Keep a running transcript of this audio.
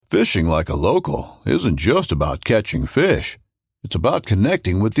Fishing like a local isn't just about catching fish. It's about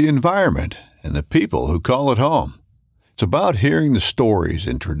connecting with the environment and the people who call it home. It's about hearing the stories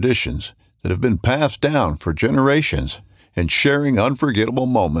and traditions that have been passed down for generations and sharing unforgettable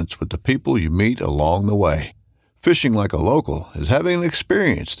moments with the people you meet along the way. Fishing like a local is having an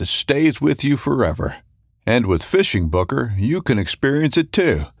experience that stays with you forever. And with Fishing Booker, you can experience it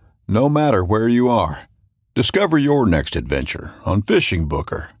too, no matter where you are. Discover your next adventure on Fishing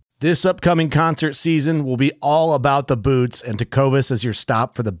Booker. This upcoming concert season will be all about the boots, and Tecovas is your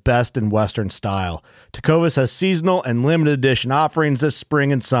stop for the best in Western style. Tecovas has seasonal and limited edition offerings this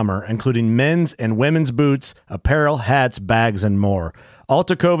spring and summer, including men's and women's boots, apparel, hats, bags, and more. All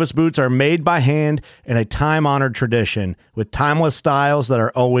Tecovas boots are made by hand in a time-honored tradition with timeless styles that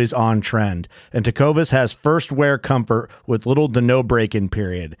are always on trend. And Tecovas has first wear comfort with little to no break-in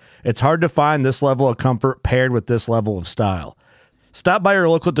period. It's hard to find this level of comfort paired with this level of style. Stop by your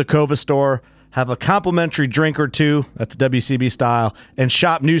local Tecovas store, have a complimentary drink or two, that's WCB style, and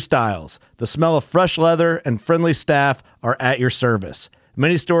shop new styles. The smell of fresh leather and friendly staff are at your service.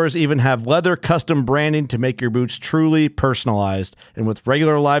 Many stores even have leather custom branding to make your boots truly personalized. And with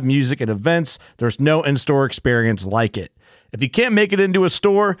regular live music and events, there's no in-store experience like it. If you can't make it into a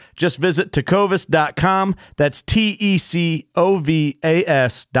store, just visit tecovas.com. That's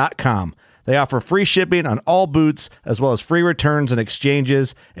TECOVAS.com. They offer free shipping on all boots, as well as free returns and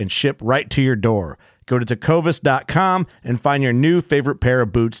exchanges, and ship right to your door. Go to tecovas.com and find your new favorite pair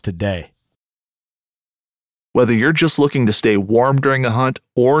of boots today. Whether you're just looking to stay warm during a hunt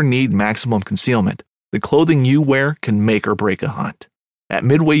or need maximum concealment, the clothing you wear can make or break a hunt. At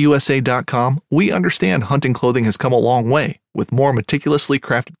MidwayUSA.com, we understand hunting clothing has come a long way, with more meticulously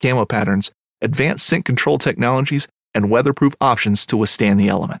crafted camo patterns, advanced scent control technologies, and weatherproof options to withstand the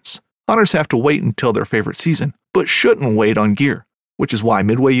elements. Hunters have to wait until their favorite season, but shouldn't wait on gear, which is why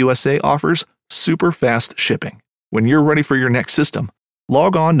Midway USA offers super fast shipping. When you're ready for your next system,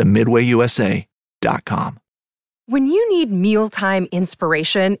 log on to MidwayUSA.com. When you need mealtime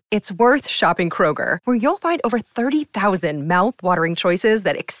inspiration, it's worth shopping Kroger, where you'll find over 30,000 mouth-watering choices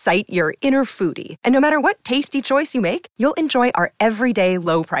that excite your inner foodie. And no matter what tasty choice you make, you'll enjoy our everyday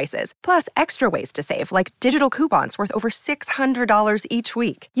low prices, plus extra ways to save, like digital coupons worth over $600 each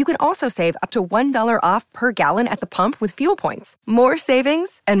week. You can also save up to $1 off per gallon at the pump with fuel points. More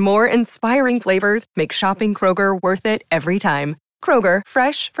savings and more inspiring flavors make shopping Kroger worth it every time. Kroger,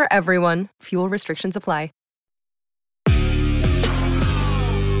 fresh for everyone. Fuel restrictions apply.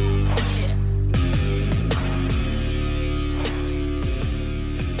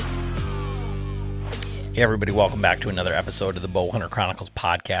 Hey everybody, welcome back to another episode of the Bowhunter Chronicles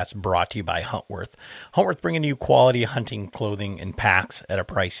podcast, brought to you by Huntworth. Huntworth bringing you quality hunting clothing and packs at a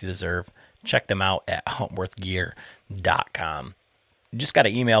price you deserve. Check them out at huntworthgear.com. Just got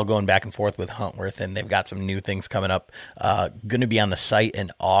an email going back and forth with Huntworth, and they've got some new things coming up. Going to be on the site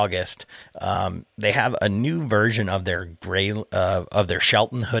in August. They have a new version of their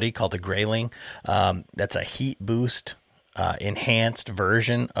Shelton hoodie called the Grayling. That's a heat boost enhanced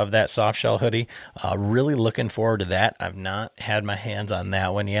version of that soft shell hoodie. Really looking forward to that. I've not had my hands on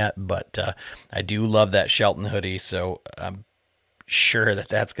that one yet, but I do love that Shelton hoodie, so I'm sure that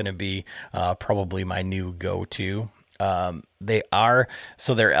that's going to be probably my new go-to. Their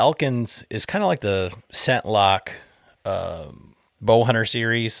Elkins is kind of like the Scent Lock Bowhunter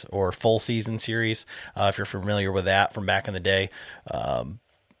series or full season series. If you're familiar with that from back in the day,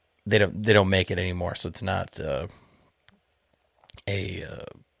 they don't make it anymore, so it's not a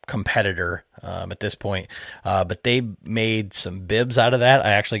competitor at this point, but they made some bibs out of that.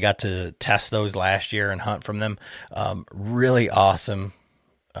 I actually got to test those last year and hunt from them. Really awesome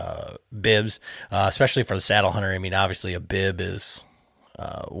bibs, especially for the saddle hunter. I mean, obviously a bib is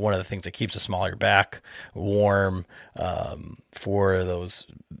one of the things that keeps the small of your back warm. For those,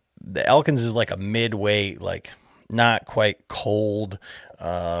 the Elkins is like a midweight, like not quite cold,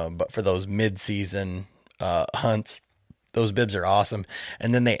 but for those mid-season hunts, those bibs are awesome.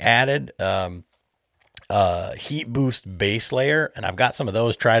 And then they added heat boost base layer, and I've got some of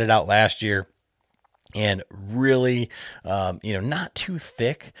those, tried it out last year, and really, not too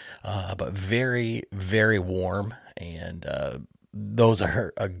thick, but very, very warm. And those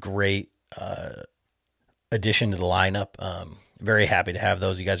are a great addition to the lineup. Very happy to have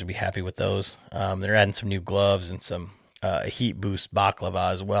those. You guys will be happy with those. They're adding some new gloves and some heat boost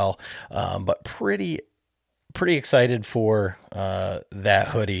baklava as well. But pretty excited for that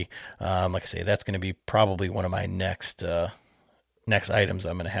hoodie. Like I say, that's going to be probably one of my next items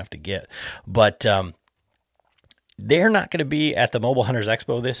I'm going to have to get. But they're not going to be at the Mobile Hunters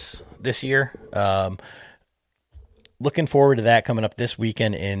Expo this year. looking forward to that coming up this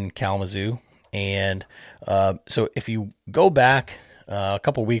weekend in Kalamazoo. And so if you go back a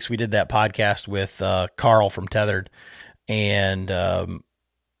couple weeks, we did that podcast with Carl from Tethered, and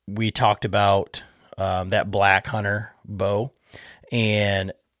we talked about that Black Hunter bow,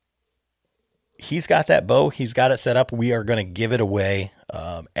 and he's got that bow. He's got it set up. We are going to give it away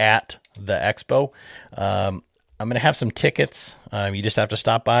at the expo. I'm going to have some tickets. You just have to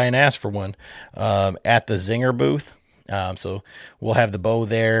stop by and ask for one at the Zinger booth. So we'll have the bow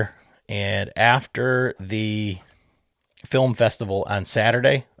there. And after the film festival on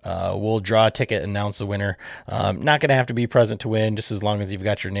Saturday, we'll draw a ticket, announce the winner. Not going to have to be present to win, just as long as you've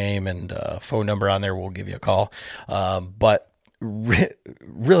got your name and phone number on there, we'll give you a call. But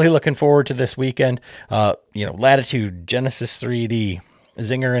really looking forward to this weekend. Latitude, Genesis 3D,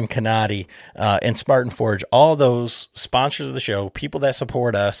 Zinger and Canati, and Spartan Forge, all those sponsors of the show, people that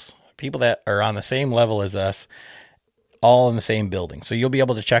support us, people that are on the same level as us, all in the same building. So you'll be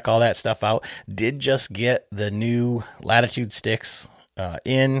able to check all that stuff out. Did just get the new Latitude sticks had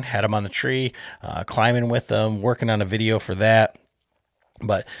them on the tree, climbing with them, working on a video for that.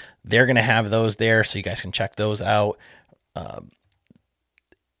 But they're going to have those there so you guys can check those out.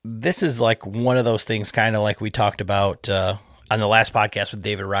 This is like one of those things, kind of like we talked about on the last podcast with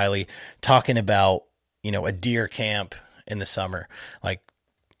David Riley, talking about, a deer camp in the summer. Like,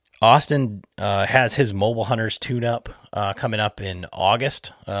 Austin has his Mobile Hunters tune-up coming up in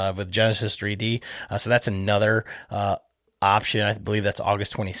August with Genesis 3D. So that's another option. I believe that's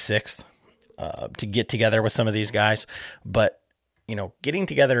August 26th to get together with some of these guys. But, getting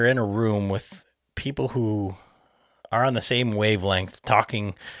together in a room with people who are on the same wavelength,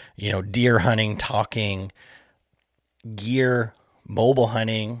 talking, deer hunting, talking gear, mobile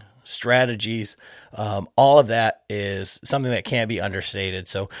hunting, strategies, all of that is something that can't be understated.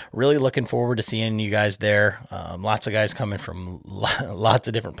 So really looking forward to seeing you guys there. Lots of guys coming from lots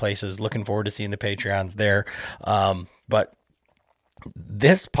of different places. Looking forward to seeing the Patreons there. But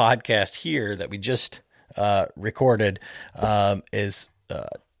this podcast here that we just recorded is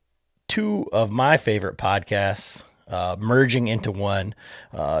two of my favorite podcasts merging into one.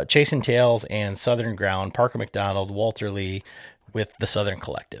 Chasing Tails and Southern Ground, Parker McDonald, Walter Lee, with the Southern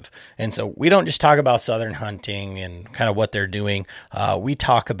Collective. And so we don't just talk about Southern hunting and kind of what they're doing. We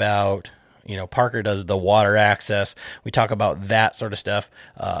talk about, Parker does the water access. We talk about that sort of stuff,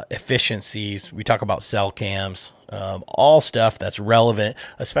 efficiencies. We talk about cell cams, all stuff that's relevant,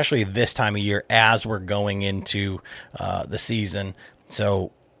 especially this time of year as we're going into the season.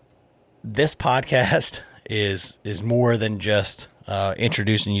 So this podcast is more than just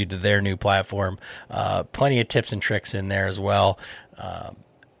introducing you to their new platform. Plenty of tips and tricks in there as well.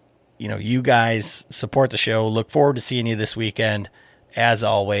 You guys support the show. Look forward to seeing you this weekend. As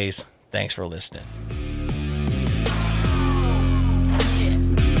always, thanks for listening.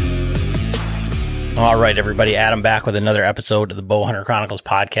 All right, everybody. Adam back with another episode of the Bowhunter Chronicles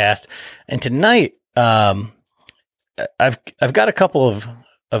podcast. And tonight, I've got a couple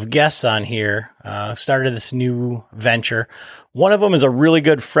of guests on here. I've started this new venture. One of them is a really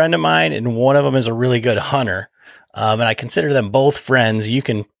good friend of mine, and one of them is a really good hunter. And I consider them both friends. You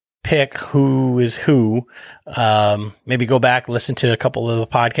can pick who is who. Maybe go back, listen to a couple of the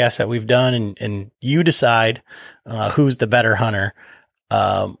podcasts that we've done, and you decide who's the better hunter.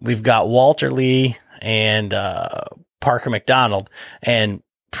 We've got Walter Lee and Parker McDonald. And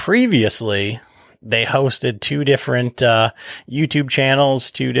previously, they hosted two different YouTube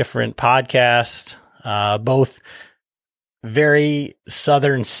channels, two different podcasts, both very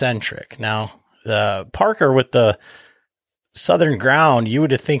Southern centric. Now, Parker with the Southern Ground, you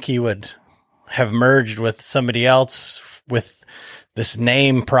would think he would have merged with somebody else with this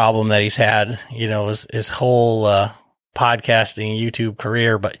name problem that he's had, his whole podcasting YouTube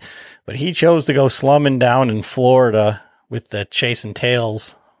career, but he chose to go slumming down in Florida with the Chasing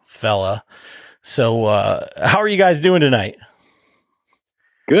Tails fella. So, how are you guys doing tonight?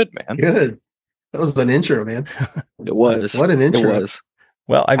 Good, man. Good. That was an intro, man. It was. What an intro. It was.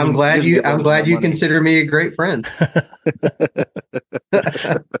 Well, I'm glad you consider me a great friend.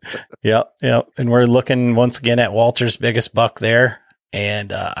 Yep. And we're looking once again at Walter's biggest buck there,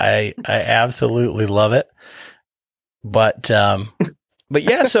 and I absolutely love it. But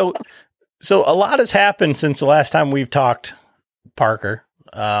yeah, so a lot has happened since the last time we've talked, Parker.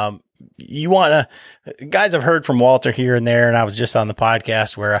 Guys have heard from Walter here and there, and I was just on the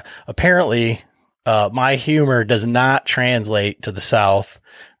podcast where apparently my humor does not translate to the South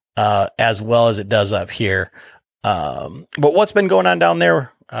as well as it does up here. But what's been going on down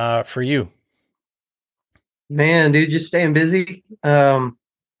there for you? Man, dude, just staying busy.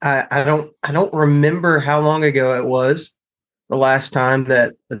 I don't remember how long ago it was the last time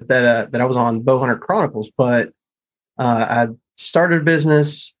that I was on Bowhunter Chronicles, but I started a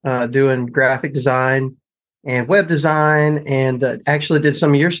business doing graphic design and web design, and actually did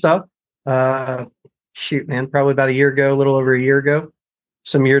some of your stuff. Shoot, man, probably about a year ago, a little over a year ago,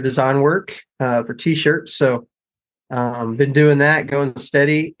 some of your design work for t-shirts. So been doing that, going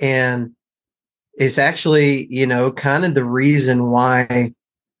steady, and it's actually, kind of the reason why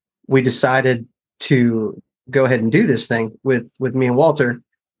we decided to go ahead and do this thing with me and Walter.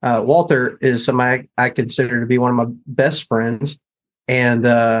 Walter is somebody I consider to be one of my best friends, and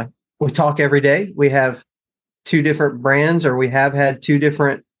we talk every day. We have two different brands, or we have had two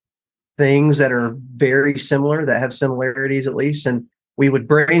different things that are very similar, that have similarities at least, and we would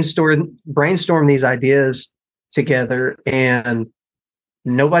brainstorm these ideas together, and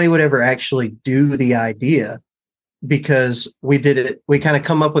nobody would ever actually do the idea because we kind of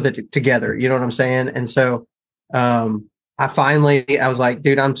come up with it together. You know what I'm saying? And so I was like,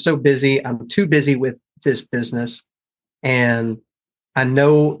 dude, I'm so busy. I'm too busy with this business. And I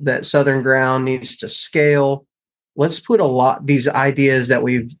know that Southern Ground needs to scale. Let's put these ideas that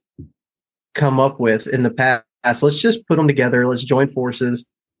we've come up with in the past. Let's just put them together. Let's join forces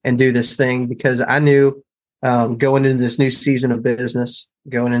and do this thing, because I knew going into this new season of business,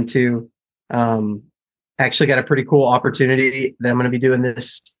 going into actually got a pretty cool opportunity that I'm going to be doing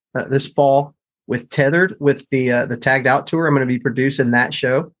this fall with Tethered, with the Tagged Out tour. I'm going to be producing that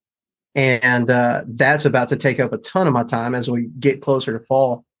show, and that's about to take up a ton of my time as we get closer to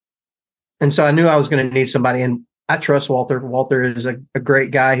fall. And so I knew I was going to need somebody, and I trust Walter. Walter is a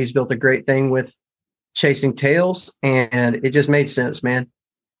great guy. He's built a great thing with Chasing Tails, and it just made sense, man.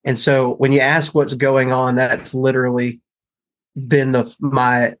 And so when you ask what's going on, that's literally been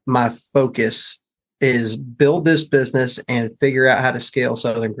my focus, is build this business and figure out how to scale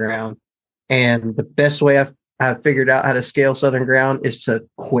Southern Ground. And the best way I've figured out how to scale Southern Ground is to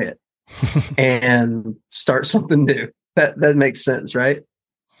quit and start something new. That makes sense, right?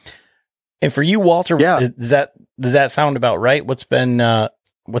 And for you, Walter, Yeah. does that sound about right? What's been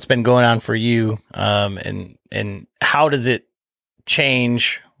going on for you, and how does it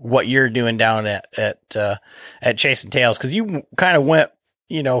change what you're doing down at Chasing Tails? Because you kind of went,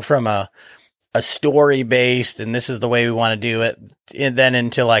 from a story based, and this is the way we want to do it, and then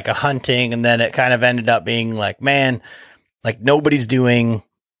into like a hunting, and then it kind of ended up being like, man, like nobody's doing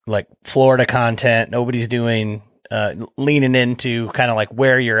like Florida content, nobody's doing leaning into kind of like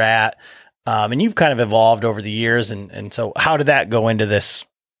where you're at, and you've kind of evolved over the years, and so how did that go into this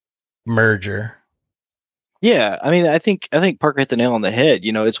merger? Yeah, I mean, I think Parker hit the nail on the head.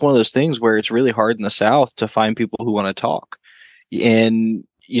 It's one of those things where it's really hard in the South to find people who want to talk. And,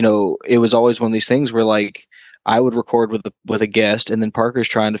 it was always one of these things where like I would record with a guest, and then Parker's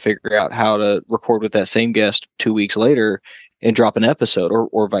trying to figure out how to record with that same guest 2 weeks later and drop an episode,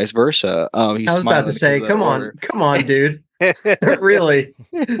 or vice versa. I was about to say, come on, dude. Really?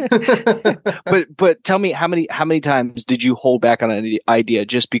 But tell me, how many times did you hold back on an idea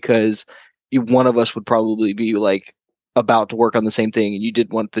just because one of us would probably be like about to work on the same thing and you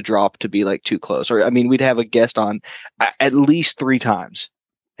didn't want the drop to be like too close? Or, I mean, we'd have a guest on at least three times,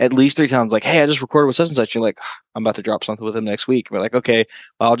 like, hey, I just recorded with such and such. You're like, I'm about to drop something with him next week. And we're like, okay,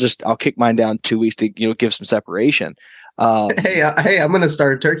 well, I'll kick mine down 2 weeks to, give some separation. Hey, I'm going to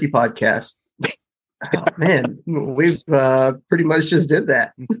start a turkey podcast. Oh, man, we've pretty much just did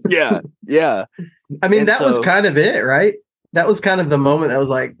that. Yeah. I mean, that was kind of it, right? That was kind of the moment that was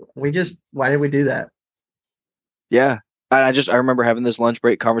like, why did we do that? Yeah. I remember having this lunch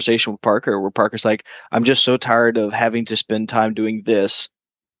break conversation with Parker where Parker's like, I'm just so tired of having to spend time doing this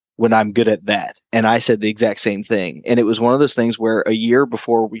when I'm good at that. And I said the exact same thing. And it was one of those things where a year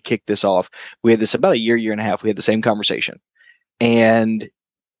before we kicked this off, we had this about a year and a half, we had the same conversation. And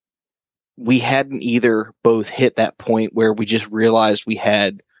we hadn't either both hit that point where we just realized we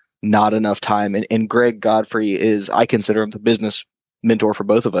had not enough time. And Greg Godfrey I consider him the business mentor for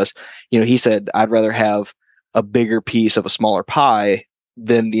both of us. He said, I'd rather have a bigger piece of a smaller pie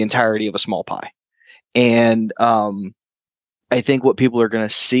than the entirety of a small pie. And I think what people are going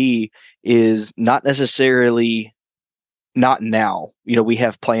to see is not necessarily not now. We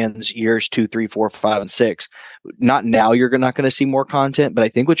have plans years 2, 3, 4, 5, and 6. Not now. You're not going to see more content, but I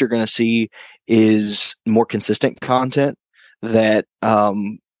think what you're going to see is more consistent content that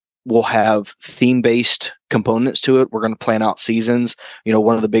will have theme-based components to it. We're going to plan out seasons.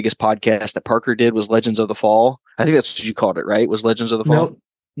 One of the biggest podcasts that Parker did was Legends of the Fall. I think that's what you called it, right? Was Legends of the Fall? Nope,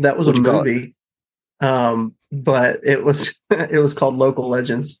 that was a movie. But it was called Local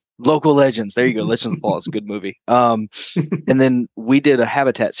Legends. Local Legends. There you go. Legends of the Falls. Good movie. And then we did a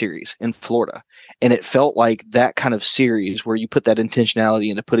habitat series in Florida, and it felt like that kind of series where you put that intentionality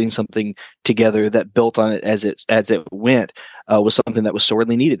into putting something together that built on it as it went was something that was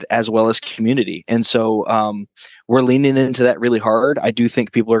sorely needed, as well as community. And so we're leaning into that really hard. I do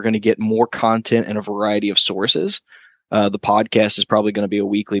think people are going to get more content in a variety of sources. The podcast is probably going to be a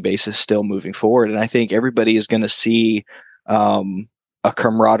weekly basis still moving forward, and I think everybody is going to see a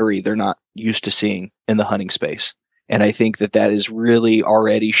camaraderie they're not used to seeing in the hunting space. And I think that is really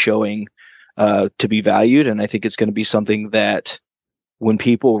already showing to be valued. And I think it's going to be something that when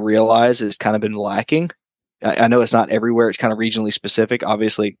people realize it's kind of been lacking, I know it's not everywhere. It's kind of regionally specific,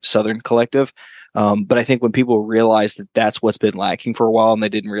 obviously Southern Collective. But I think when people realize that that's what's been lacking for a while and they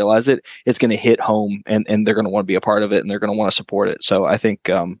didn't realize it, it's going to hit home and they're going to want to be a part of it and they're going to want to support it. So I think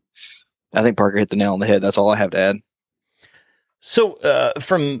Parker hit the nail on the head. That's all I have to add. So,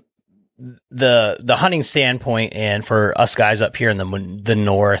 from the hunting standpoint, and for us guys up here in the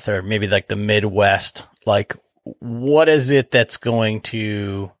north, or maybe like the Midwest, like what is it that's going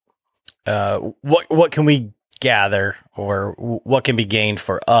to, what can we gather, or what can be gained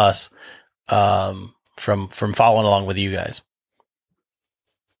for us, from following along with you guys?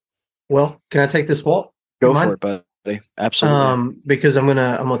 Well, can I take this, Walt? Go for it, buddy. Absolutely. Because I'm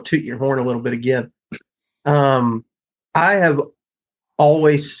gonna toot your horn a little bit again. I have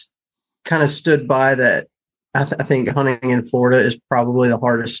always kind of stood by that. I think hunting in Florida is probably the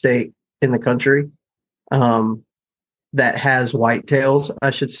hardest state in the country that has whitetails,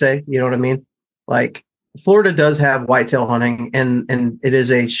 I should say. You know what I mean? Like, Florida does have whitetail hunting, and it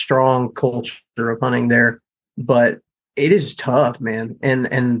is a strong culture of hunting there, but it is tough, man.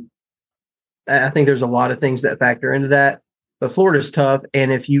 And I think there's a lot of things that factor into that, but Florida's tough.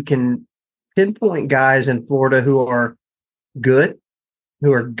 And if you can pinpoint guys in Florida who are good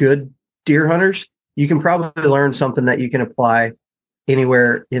deer hunters, you can probably learn something that you can apply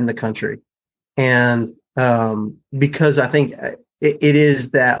anywhere in the country. And because I think it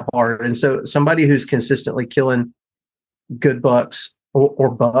is that hard. And so somebody who's consistently killing good bucks or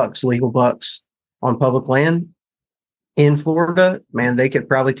bucks, legal bucks on public land in Florida, man, they could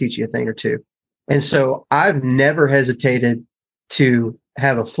probably teach you a thing or two. And so I've never hesitated to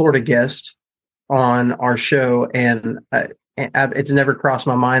have a Florida guest on our show, and it's never crossed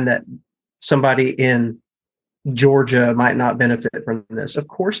my mind that somebody in Georgia might not benefit from this. Of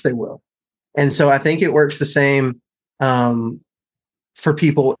course they will. And so I think it works the same for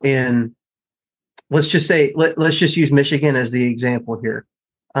people in, let's just use Michigan as the example here.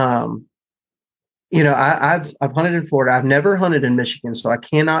 I've hunted in Florida. I've never hunted in Michigan, so I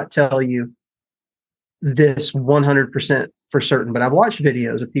cannot tell you this 100% for certain, but I've watched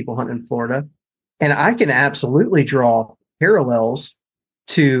videos of people hunting in Florida, and I can absolutely draw parallels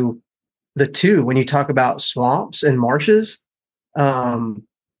to the two when you talk about swamps and marshes. I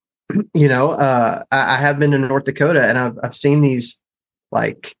have been in North Dakota, and I've seen these,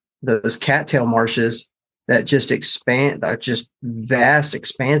 like those cattail marshes that just expand, are just vast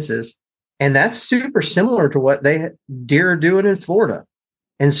expanses. And that's super similar to what deer are doing in Florida.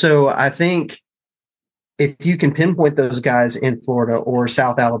 And so I think if you can pinpoint those guys in Florida or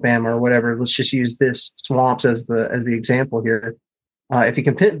South Alabama or whatever, let's just use this swamps as the example here. If you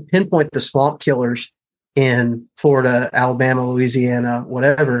can pinpoint the swamp killers in Florida, Alabama, Louisiana,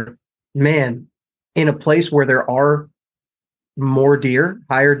 whatever, man, in a place where there are more deer,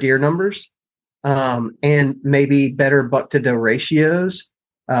 higher deer numbers, and maybe better buck to doe ratios,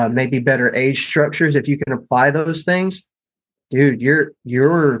 maybe better age structures. If you can apply those things, dude,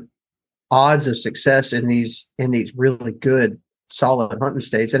 your odds of success in these really good, solid hunting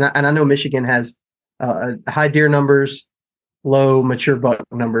states. And I know Michigan has high deer numbers, low mature buck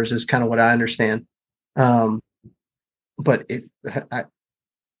numbers is kind of what I understand. But if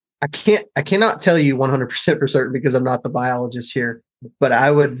I cannot tell you 100% for certain because I'm not the biologist here, but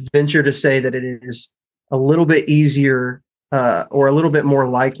I would venture to say that it is a little bit easier or a little bit more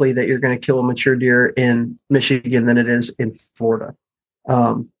likely that you're going to kill a mature deer in Michigan than it is in Florida.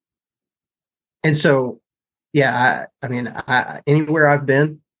 And so, yeah, I mean, anywhere I've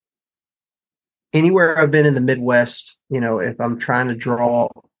been in the Midwest, if I'm trying to draw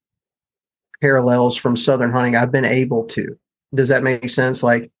parallels from Southern hunting, I've been able to. Does that make sense?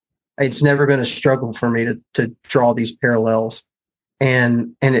 Like, it's never been a struggle for me to draw these parallels,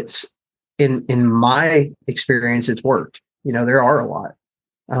 and it's in my experience, it's worked. There are a lot,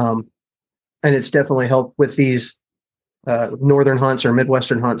 and it's definitely helped with these northern hunts or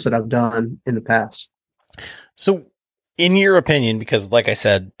Midwestern hunts that I've done in the past. So, in your opinion, because like I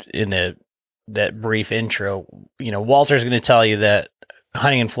said in that brief intro, Walter's going to tell you that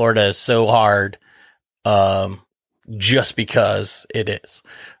hunting in Florida is so hard, just because it is.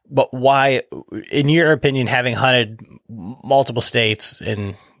 But why, in your opinion, having hunted multiple states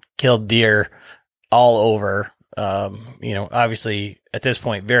and killed deer all over, obviously at this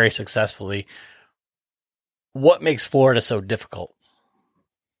point, very successfully, what makes Florida so difficult?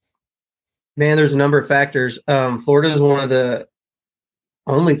 Man, there's a number of factors. Florida is one of the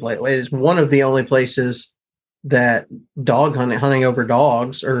only places that dog hunting over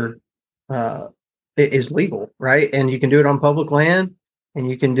dogs is legal, right? And you can do it on public land, and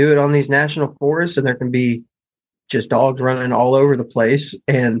you can do it on these national forests, and there can be just dogs running all over the place,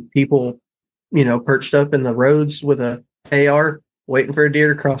 and people, perched up in the roads with a AR waiting for a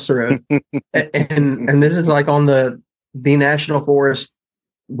deer to cross the road. and this is like on the national forest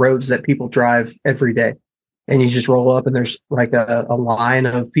roads that people drive every day. And you just roll up and there's like a line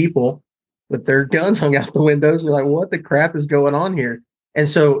of people with their guns hung out the windows. You're like, what the crap is going on here? And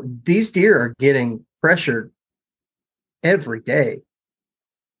so these deer are getting pressured every day.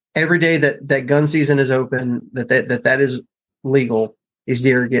 Every day that gun season is open, that is legal, these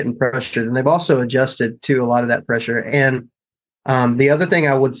deer are getting pressured. And they've also adjusted to a lot of that pressure. And the other thing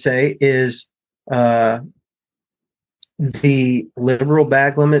I would say is the liberal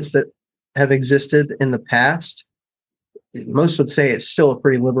bag limits that have existed in the past. Most would say it's still a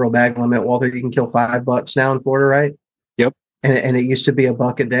pretty liberal bag limit. Walter, you can kill 5 bucks now in Florida, right? Yep. And it used to be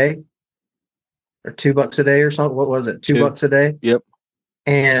 $1 a day or $2 a day or something. What was it? $2 a day? Yep.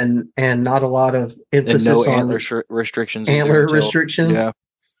 And not a lot of emphasis and no on antler restrictions. Restrictions. Yeah.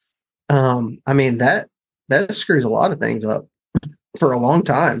 I mean, that screws a lot of things up for a long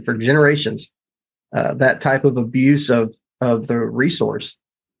time, for generations. That type of abuse of the resource.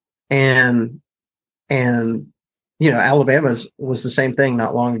 And Alabama was the same thing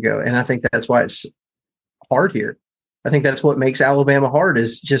not long ago. And I think that's why it's hard here. I think that's what makes Alabama hard,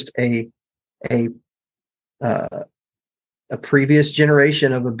 is just a previous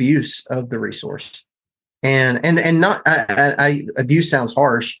generation of abuse of the resource. And not, abuse sounds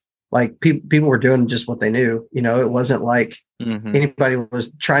harsh. Like people were doing just what they knew. It wasn't like anybody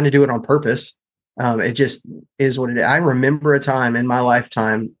was trying to do it on purpose. It just is what it is. I remember a time in my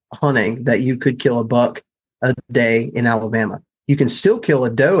lifetime hunting that you could kill a buck a day in Alabama. You can still kill a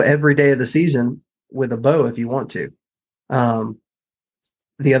doe every day of the season with a bow if you want to.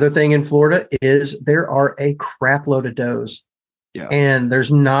 The other thing in Florida is there are a crap load of does, and there's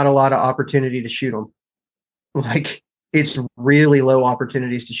not a lot of opportunity to shoot them. Like, it's really low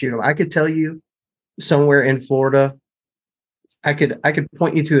opportunities to shoot them. I could tell you somewhere in Florida, I could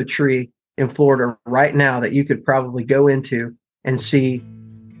point you to a tree in Florida right now that you could probably go into and see.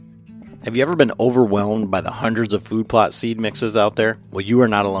 Have you ever been overwhelmed by the hundreds of food plot seed mixes out there? Well, you are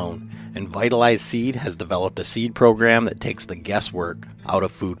not alone. And Vitalized Seed has developed a seed program that takes the guesswork out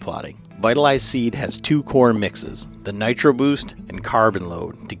of food plotting. Vitalized Seed has 2 core mixes, the Nitro Boost and Carbon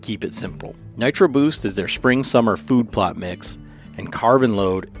Load, to keep it simple. Nitro Boost is their spring-summer food plot mix, and Carbon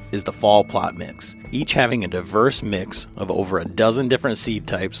Load is the fall plot mix, each having a diverse mix of over a dozen different seed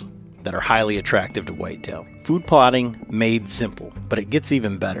types that are highly attractive to whitetail. Food plotting made simple, but it gets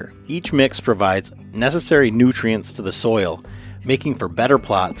even better. Each mix provides necessary nutrients to the soil, making for better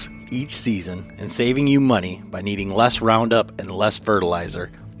plots each season and saving you money by needing less Roundup and less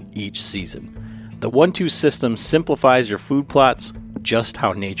fertilizer each season. The 1-2 system simplifies your food plots just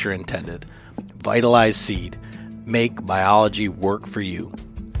how nature intended. Vitalized Seed. Make biology work for you.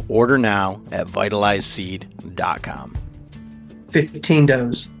 Order now at vitalizedseed.com. 15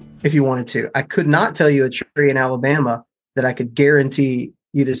 does if you wanted to. I could not tell you a tree in Alabama that I could guarantee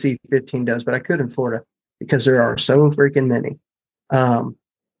you to see 15 does, but I could in Florida because there are so freaking many.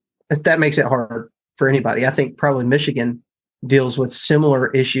 That makes it hard for anybody. I think probably Michigan deals with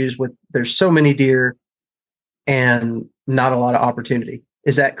similar issues with there's so many deer and not a lot of opportunity.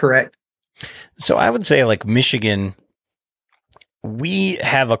 Is that correct? So I would say, like, Michigan, we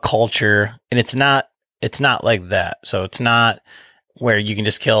have a culture, and it's not like that. So it's not where you can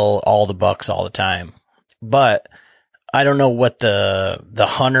just kill all the bucks all the time. But I don't know what the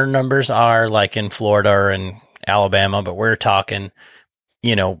hunter numbers are like in Florida or in Alabama, but we're talking,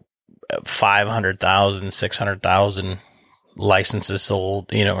 500,000, 600,000 licenses sold,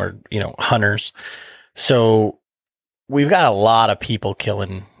 hunters. So we've got a lot of people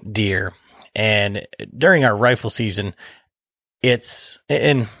killing deer. And during our rifle season, bow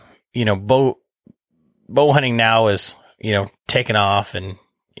hunting now is, taken off, and,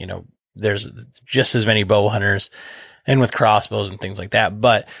 there's just as many bow hunters and with crossbows and things like that.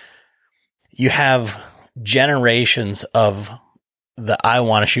 But you have generations of the I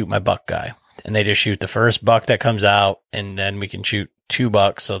want to shoot my buck guy. and they just shoot the first buck that comes out, and then we can shoot 2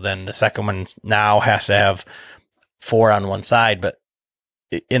 bucks. So then the second one now has to have 4 on one side. But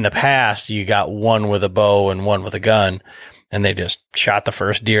in the past, you got one with a bow and one with a gun, and they just shot the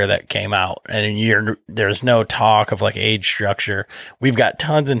first deer that came out. And there's no talk of like age structure. We've got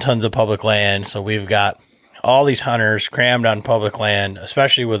tons and tons of public land. So we've got all these hunters crammed on public land,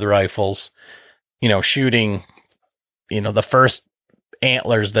 especially with rifles, shooting, the first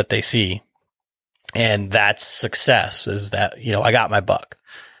antlers that they see. And that's success, is that, I got my buck.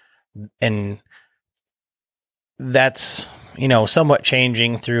 And that's, somewhat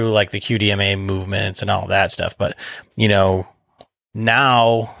changing through like the QDMA movements and all that stuff. But,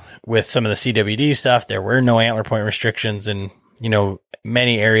 now with some of the CWD stuff, there were no antler point restrictions in,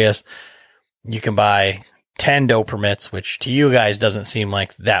 many areas. You can buy 10 doe permits, which to you guys doesn't seem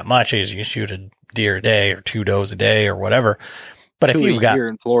like that much, as you can shoot a deer a day or 2 does a day or whatever. But if you've got here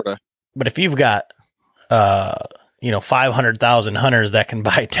in Florida, 500,000 hunters that can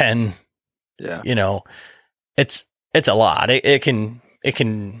buy 10, it's a lot. It can,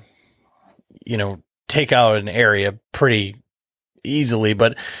 take out an area pretty easily,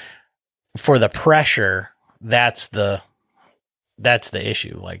 but for the pressure, that's the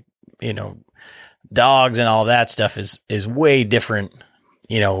issue. Like, dogs and all that stuff is way different,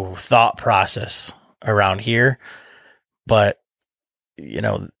 thought process around here. But,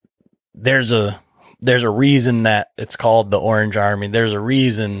 there's a reason that it's called the Orange Army. There's a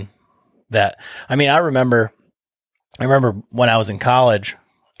reason that, I remember when I was in college,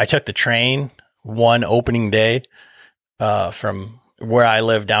 I took the train one opening day, from where I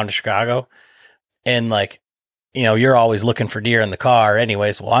live down to Chicago. And like, you're always looking for deer in the car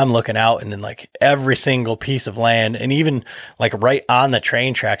anyways. Well, I'm looking out, and then like every single piece of land, and even like right on the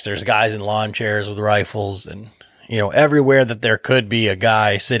train tracks, there's guys in lawn chairs with rifles, and, everywhere that there could be a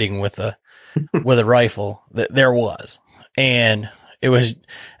guy sitting with a rifle, that there was. And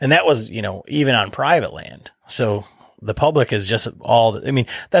that was, even on private land. So the public is just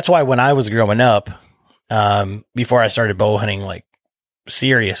that's why when I was growing up, before I started bow hunting, like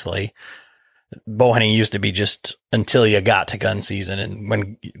seriously, bow hunting used to be just until you got to gun season. And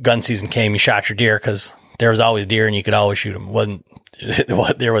when gun season came, you shot your deer because there was always deer and you could always shoot them.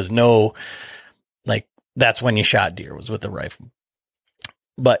 There was no, like, that's when you shot deer, was with the rifle.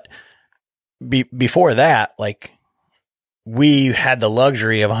 But before that, like, we had the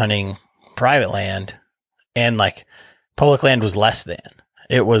luxury of hunting private land, and like public land was less than.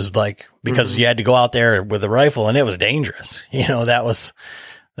 It was like, because you had to go out there with a rifle, and it was dangerous. I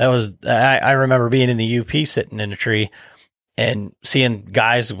remember being in the UP sitting in a tree and seeing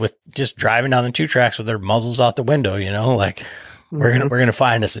guys with just driving down the 2 tracks with their muzzles out the window, like we're going to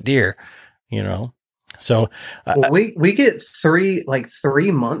find us a deer, So we get 3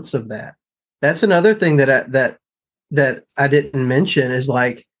 months of that. That's another thing that I didn't mention, is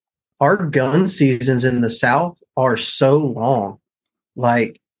like our gun seasons in the South are so long.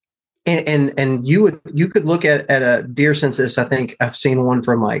 Like, and you could look at a deer census. I think I've seen one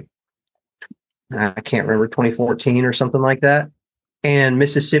from like, I can't remember, 2014 or something like that. And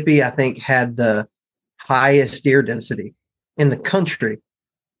Mississippi, I think, had the highest deer density in the country.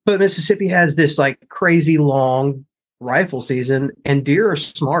 But Mississippi has this like crazy long rifle season, and deer are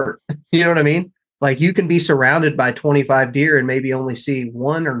smart. You know what I mean? Like, you can be surrounded by 25 deer and maybe only see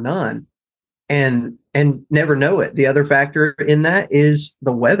 1 or none, and never know it. The other factor in that is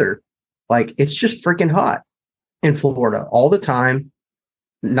the weather. Like, it's just freaking hot in Florida all the time,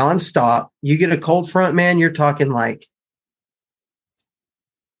 nonstop. You get a cold front, man, you're talking like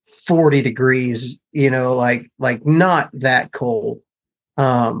 40 degrees, like not that cold.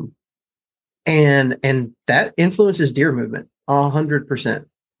 And that influences deer movement 100%.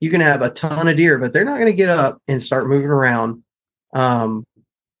 You can have a ton of deer, but they're not going to get up and start moving around in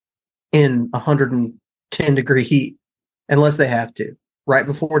 110 degree heat unless they have to, right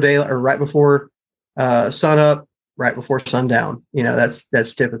before daylight or right before sun up, right before sundown.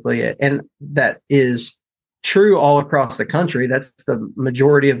 That's typically it. And that is true all across the country. That's the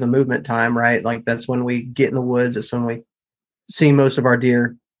majority of the movement time, right? Like, that's when we get in the woods. That's when we see most of our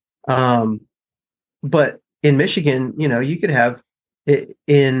deer. But in Michigan, you could have it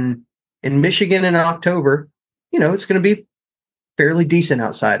in Michigan in October, it's going to be fairly decent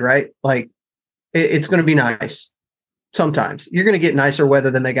outside, right? Like, it's going to be nice. Sometimes you're going to get nicer weather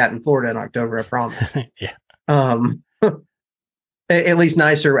than they got in Florida in October, I promise. Yeah. At least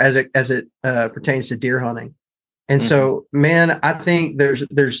nicer as it pertains to deer hunting. And so, man, I think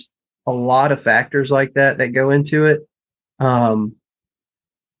there's a lot of factors like that go into it. And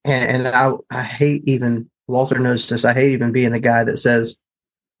I hate, even Walter knows this, I hate even being the guy that says,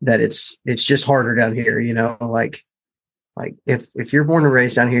 it's just harder down here, like if you're born and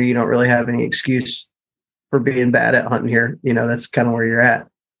raised down here, you don't really have any excuse for being bad at hunting here. That's kind of where you're at.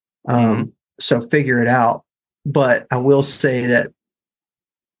 So figure it out. But I will say that,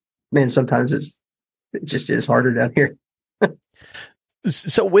 man, sometimes it just is harder down here.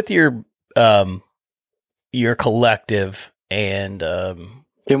 So with your collective and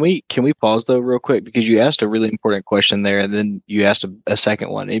can we pause though real quick, because you asked a really important question there, and then you asked a second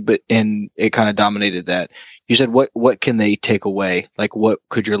one, and it kind of dominated that. You said what can they take away? Like, what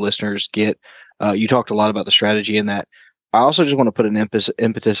could your listeners get? You talked a lot about the strategy in that. I also just want to put an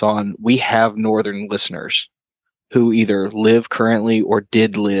impetus on, we have northern listeners who either live currently or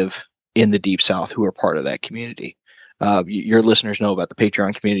did live in the Deep South who are part of that community. Your listeners know about the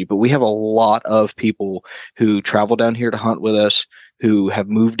Patreon community, but we have a lot of people who travel down here to hunt with us, who have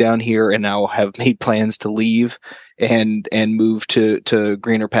moved down here and now have made plans to leave and move to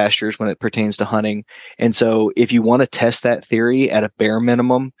greener pastures when it pertains to hunting. And so if you want to test that theory at a bare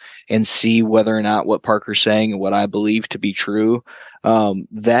minimum and see whether or not what Parker's saying and what I believe to be true,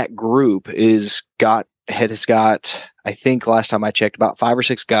 that group has got, I think last time I checked, about 5 or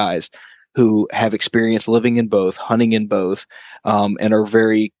 6 guys who have experience living in both, hunting in both, and are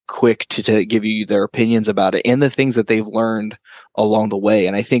very quick to give you their opinions about it and the things that they've learned along the way.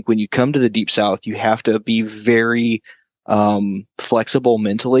 And I think when you come to the Deep South, you have to be very flexible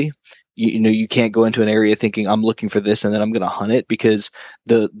mentally. You can't go into an area thinking I'm looking for this and then I'm going to hunt it, because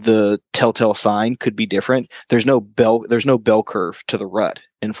the telltale sign could be different. There's no bell curve to the rut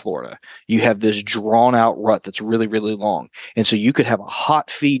in Florida. You have this drawn out rut that's really, really long. And so you could have a hot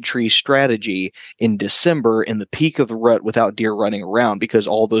feed tree strategy in December in the peak of the rut without deer running around, because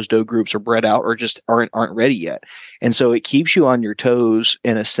all those doe groups are bred out or just aren't ready yet. And so it keeps you on your toes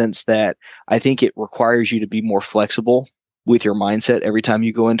in a sense that I think it requires you to be more flexible with your mindset every time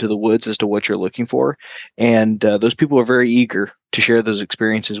you go into the woods as to what you're looking for. And those people are very eager to share those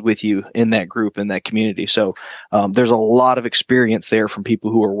experiences with you in that group, in that community. So there's a lot of experience there from people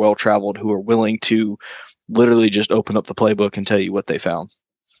who are well-traveled, who are willing to literally just open up the playbook and tell you what they found.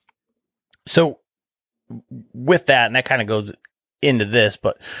 So with that, and that kind of goes into this,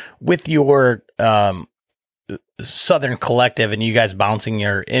 but with your Southern collective and you guys bouncing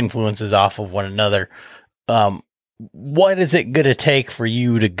your influences off of one another, what is it going to take for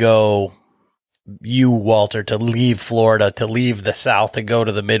you to go, Walter, to leave Florida, to leave the South, to go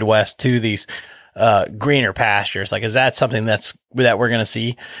to the Midwest, to these greener pastures? Like, is that something that we're going to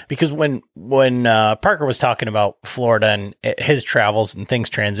see? Because when Parker was talking about Florida and his travels and things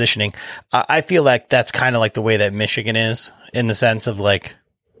transitioning, I feel like that's kind of like the way that Michigan is, in the sense of, like,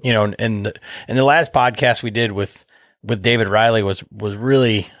 in the last podcast we did with David Riley was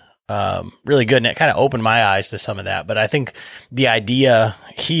really really good. And it kind of opened my eyes to some of that. But I think the idea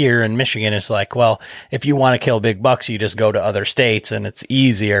here in Michigan is like, well, if you want to kill big bucks, you just go to other states and it's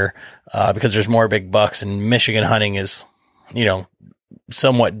easier because there's more big bucks, and Michigan hunting is,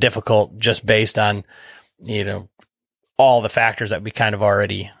 somewhat difficult just based on, all the factors that we kind of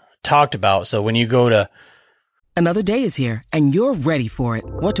already talked about. So when you go to Another day is here and you're ready for it.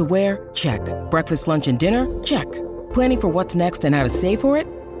 What to wear? Check. Breakfast, lunch, and dinner? Check. Planning for what's next and how to save for it?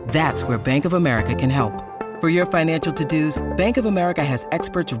 That's where Bank of America can help. For your financial to-dos, Bank of America has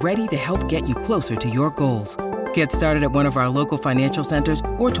experts ready to help get you closer to your goals. Get started at one of our local financial centers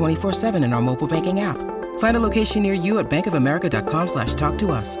or 24/7 in our mobile banking app. Find a location near you at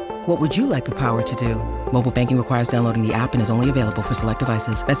bankofamerica.com/talktous. What would you like the power to do? Mobile banking requires downloading the app and is only available for select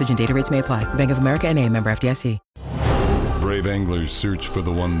devices. Message and data rates may apply. Bank of America NA, member FDIC. Brave anglers search for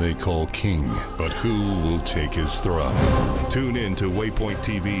the one they call king, but who will take his throne? Tune in to Waypoint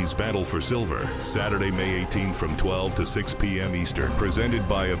TV's Battle for Silver, Saturday, May 18th from 12 to 6 p.m. Eastern, presented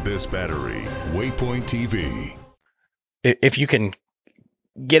by Abyss Battery. Waypoint TV. If you can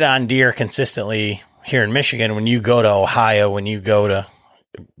get on deer consistently here in Michigan, when you go to Ohio, when you go to,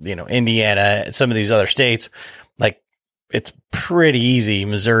 Indiana, some of these other states, like, it's pretty easy,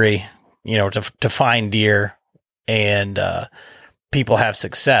 Missouri, to find deer, and people have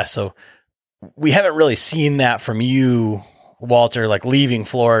success. So we haven't really seen that from you, Walter, like leaving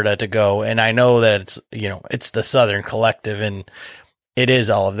Florida to go. And I know that it's, it's the Southern collective and it is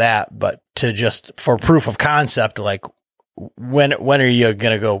all of that, but to just for proof of concept, like when are you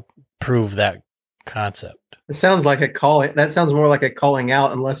going to go prove that concept? It sounds like a calling. That sounds more like a calling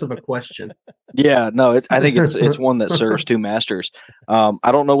out and less of a question. Yeah, no, I think it's one that serves two masters. I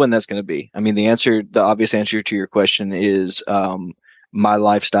don't know when that's going to be. I mean, the obvious answer to your question is my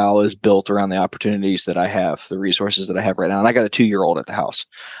lifestyle is built around the opportunities that I have, the resources that I have right now. And I got a 2-year-old at the house,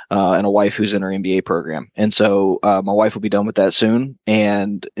 and a wife who's in her MBA program. And so, my wife will be done with that soon.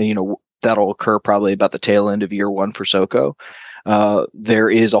 And, that'll occur probably about the tail end of year 1 for SoCo. There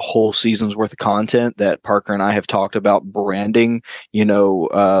is a whole season's worth of content that Parker and I have talked about branding,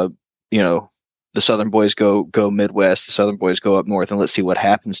 the Southern boys go Midwest, the Southern boys go up North, and let's see what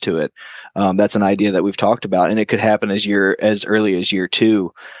happens to it. That's an idea that we've talked about, and it could happen as early as year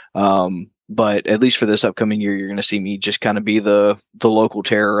 2. But at least for this upcoming year, you're going to see me just kind of be the local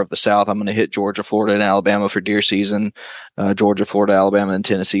terror of the South. I'm going to hit Georgia, Florida, and Alabama for deer season, Georgia, Florida, Alabama, and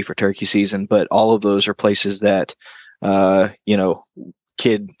Tennessee for turkey season. But all of those are places that,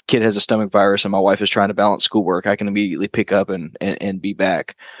 kid has a stomach virus and my wife is trying to balance schoolwork. I can immediately pick up and be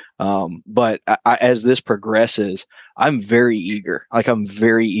back. But as this progresses, I'm very eager. I'm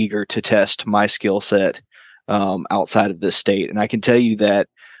very eager to test my skill set outside of this state. And I can tell you that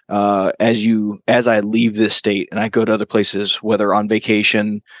as I leave this state and I go to other places, whether on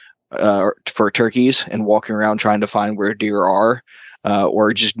vacation for turkeys and walking around trying to find where deer are,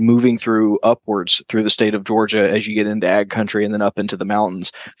 or just moving upwards through the state of Georgia as you get into ag country and then up into the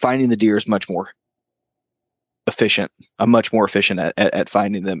mountains, finding the deer is much more efficient. I'm much more efficient at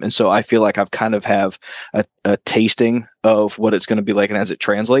finding them. And so I feel like I've kind of have a tasting of what it's going to be like and as it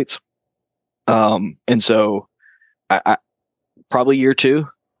translates. And so I probably year 2,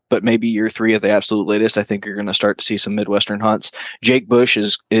 but maybe year 3 at the absolute latest, I think you're going to start to see some Midwestern hunts. Jake Bush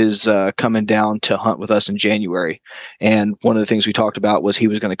is coming down to hunt with us in January. And one of the things we talked about was he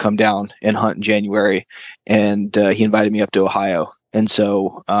was going to come down and hunt in January. And he invited me up to Ohio. And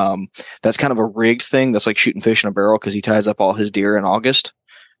so that's kind of a rigged thing. That's like shooting fish in a barrel because he ties up all his deer in August.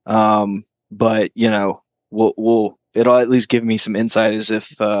 But, it'll at least give me some insight as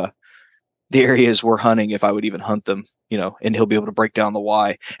if the areas we're hunting, if I would even hunt them, and he'll be able to break down the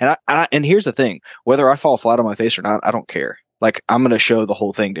why. And here's the thing, whether I fall flat on my face or not, I don't care. I'm going to show the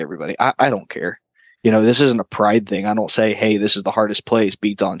whole thing to everybody. I don't care. This isn't a pride thing. I don't say, hey, this is the hardest place,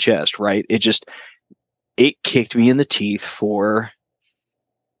 beats on chest, right? It kicked me in the teeth for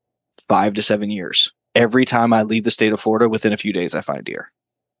 5 to 7 years. Every time I leave the state of Florida, within a few days, I find deer.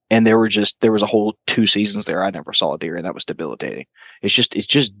 And there was a whole 2 seasons there I never saw a deer, and that was debilitating. It's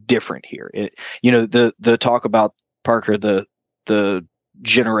just different here. The talk about Parker, the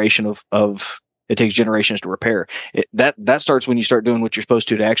generation of it takes generations to repair. That starts when you start doing what you're supposed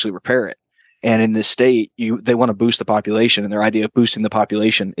to actually repair it. And in this state, they want to boost the population, and their idea of boosting the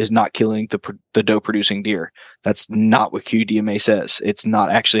population is not killing the doe producing deer. That's not what QDMA says. It's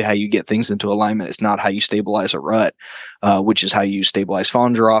not actually how you get things into alignment. It's not how you stabilize a rut, which is how you stabilize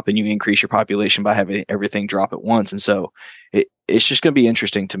fawn drop, and you increase your population by having everything drop at once. And so it's just going to be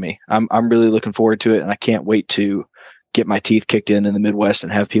interesting to me. I'm really looking forward to it, and I can't wait to get my teeth kicked in the Midwest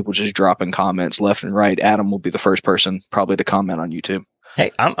and have people just dropping comments left and right. Adam will be the first person probably to comment on YouTube.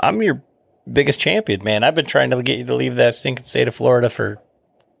 Hey, I'm your biggest champion, man. I've been trying to get you to leave that stinking state of Florida for,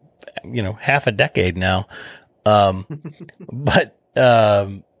 half a decade now. But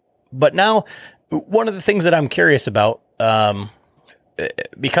now one of the things that I'm curious about,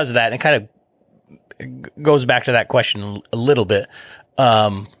 because of that, and it kind of goes back to that question a little bit.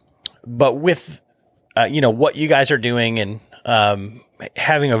 But with, what you guys are doing and,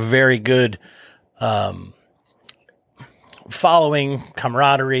 having a very good, following,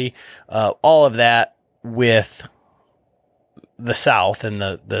 camaraderie, all of that with the South and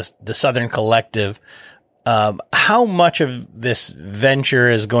the Southern Collective. How much of this venture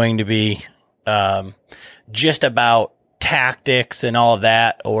is going to be just about tactics and all of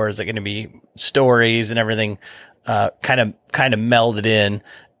that, or is it going to be stories and everything kind of melded in?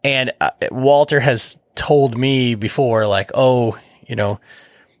 And Walter has told me before,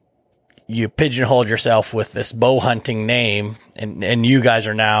 you pigeonholed yourself with this bow hunting name, and you guys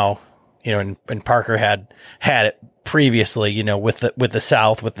are now, and Parker had it previously, with the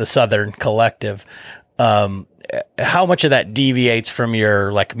South, with the Southern Collective. How much of that deviates from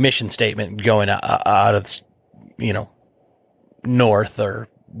your mission statement going out of, North or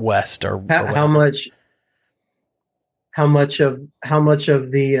West or how much of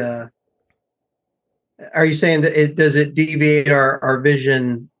the, are you saying that does it deviate our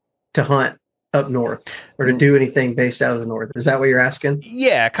vision to hunt up north or to do anything based out of the north? Is that what you're asking?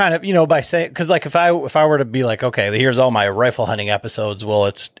 Yeah, kind of, by saying, because if I were to be okay, here's all my rifle hunting episodes, well,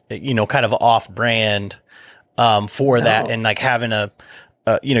 it's, kind of off brand, for that. And having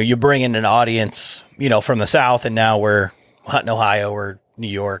you bring in an audience, from the South, and now we're hunting Ohio or New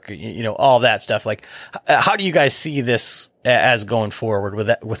York, all that stuff. How do you guys see this as going forward with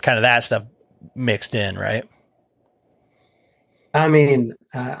that, with kind of that stuff mixed in, right? I mean,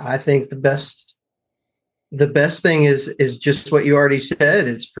 I think the best thing is just what you already said.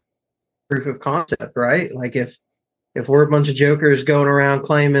 It's proof of concept, right? Like if we're a bunch of jokers going around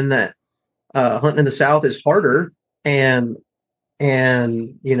claiming that hunting in the South is harder, and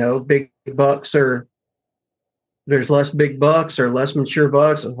big bucks are there's less big bucks or less mature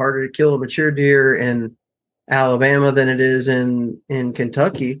bucks, it's harder to kill a mature deer in Alabama than it is in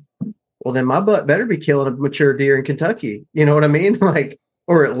Kentucky. Well, then my butt better be killing a mature deer in Kentucky. You know what I mean? Like,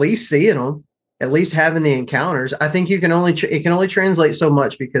 or at least seeing them, at least having the encounters. I think it can only translate so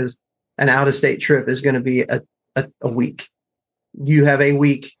much, because an out of state trip is going to be a week. You have a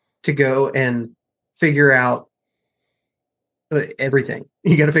week to go and figure out everything.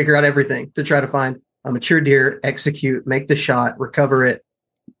 You got to figure out everything to try to find a mature deer, execute, make the shot, recover it,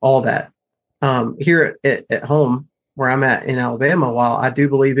 all that. Here at home, where I'm at in Alabama, while I do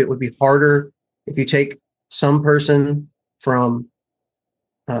believe it would be harder if you take some person from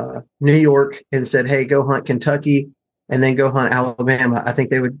New York and said, hey, go hunt Kentucky and then go hunt Alabama, I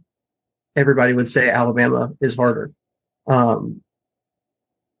think everybody would say Alabama is harder. I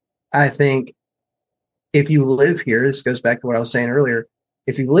think if you live here, this goes back to what I was saying earlier,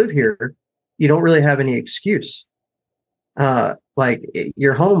 if you live here, you don't really have any excuse. Like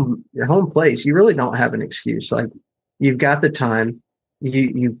your home place, you really don't have an excuse. Like, you've got the time,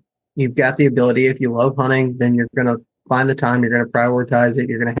 you've got the ability. If you love hunting, then you're going to find the time, you're going to prioritize it,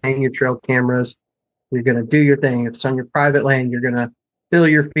 you're going to hang your trail cameras, you're going to do your thing. If it's on your private land, you're going to fill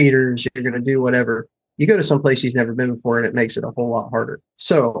your feeders, you're going to do whatever. You go to some place you've never been before, and it makes it a whole lot harder.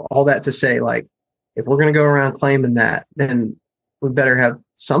 So all that to say, like, if we're going to go around claiming that, then we better have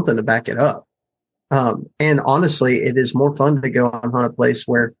something to back it up. And honestly, it is more fun to go and hunt a place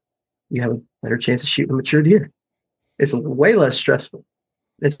where you have a better chance of shooting a mature deer. It's way less stressful.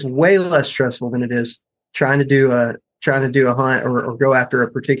 It's way less stressful than it is trying to do a hunt or go after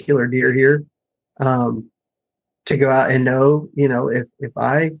a particular deer here. To go out and know, if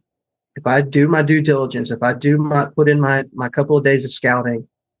I do my due diligence, if I put in my couple of days of scouting,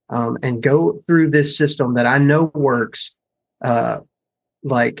 and go through this system that I know works,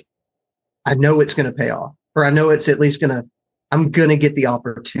 like, I know it's going to pay off, or I know it's at least I'm going to get the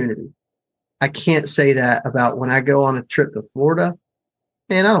opportunity. I can't say that about when I go on a trip to Florida,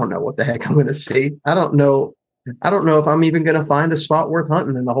 and I don't know what the heck I'm going to see. I don't know if I'm even going to find a spot worth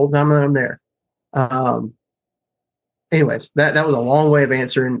hunting in the whole time that I'm there. Anyways, that was a long way of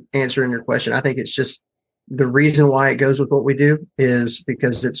answering your question. I think it's just the reason why it goes with what we do is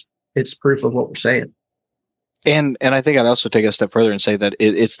because it's proof of what we're saying. And I think I'd also take a step further and say that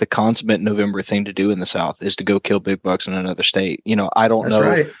it's the consummate November thing to do in the South is to go kill big bucks in another state. I don't That's know.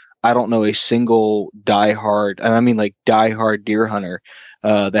 Right. I don't know a single diehard, and I mean like diehard deer hunter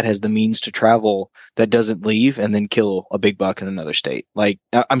that has the means to travel that doesn't leave and then kill a big buck in another state. Like,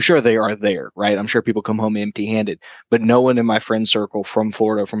 I'm sure they are there, right? I'm sure people come home empty-handed, but no one in my friend circle from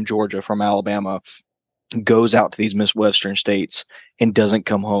Florida, from Georgia, from Alabama goes out to these Midwestern states and doesn't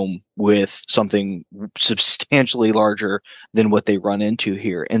come home with something substantially larger than what they run into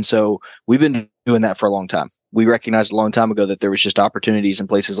here. And so we've been doing that for a long time. We recognized a long time ago that there was just opportunities in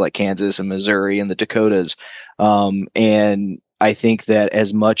places like Kansas and Missouri and the Dakotas. And I think that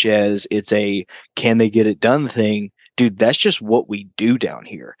as much as it's a can they get it done thing, dude, that's just what we do down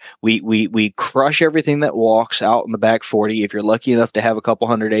here. We crush everything that walks out in the back 40. If you're lucky enough to have a couple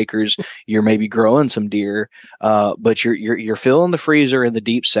hundred acres, you're maybe growing some deer, but you're filling the freezer in the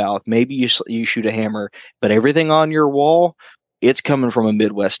deep South. Maybe you shoot a hammer, but everything on your wall, it's coming from a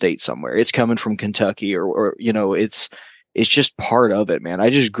Midwest state somewhere. It's coming from Kentucky or it's just part of it, man.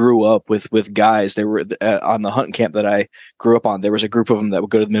 I just grew up with guys. They were on the hunting camp that I grew up on. There was a group of them that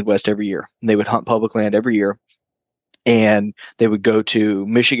would go to the Midwest every year. And they would hunt public land every year. And they would go to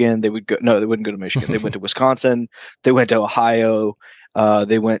Michigan. They wouldn't go to Michigan. They went to Wisconsin. They went to Ohio.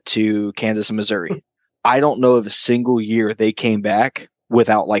 They went to Kansas and Missouri. I don't know of a single year they came back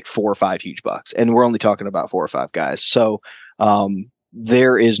without like 4 or 5 huge bucks. And we're only talking about 4 or 5 guys. So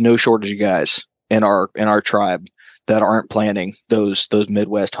there is no shortage of guys in our tribe that aren't planning those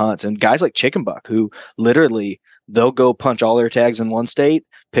Midwest hunts. And guys like Chicken Buck, who literally they'll go punch all their tags in one state,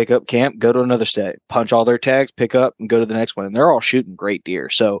 pick up camp, go to another state, punch all their tags, pick up and go to the next one. And they're all shooting great deer.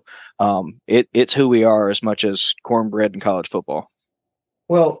 So it's who we are as much as cornbread and college football.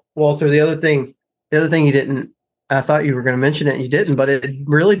 Well, Walter, the other thing you didn't, I thought you were going to mention it and you didn't, but it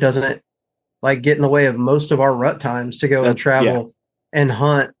really doesn't like get in the way of most of our rut times to go and travel and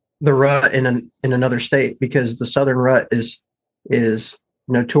hunt the rut in another state, because the southern rut is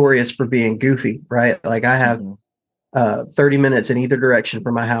notorious for being goofy, right? Like I have 30 minutes in either direction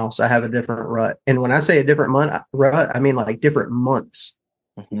from my house, I have a different rut. And when I say a different rut, I mean like different months.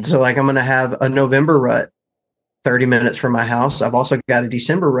 Mm-hmm. So like I'm going to have a November rut 30 minutes from my house. I've also got a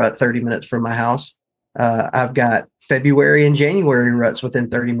December rut 30 minutes from my house. I've got February and January ruts within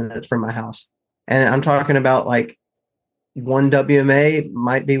 30 minutes from my house. And I'm talking about like one WMA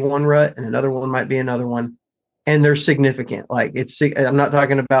might be one rut and another one might be another one. And they're significant. Like I'm not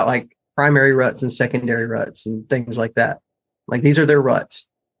talking about like primary ruts and secondary ruts and things like that. Like these are their ruts.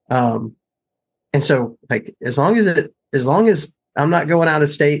 And so like, as long as I'm not going out of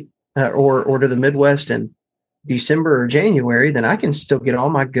state or to the Midwest in December or January, then I can still get all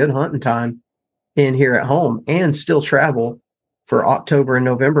my good hunting time in here at home and still travel for October and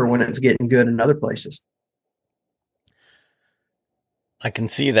November when it's getting good in other places. I can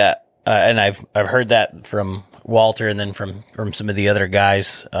see that. And I've heard that from Walter and then from some of the other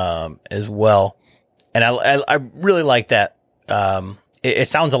guys, as well. And I really like that. It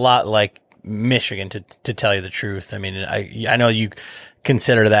sounds a lot like Michigan to tell you the truth. I mean, I know you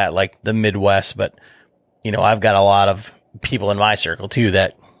consider that like the Midwest, but you know, I've got a lot of people in my circle too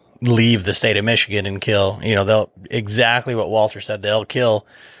that leave the state of Michigan and kill, you know, they'll exactly what Walter said. They'll kill,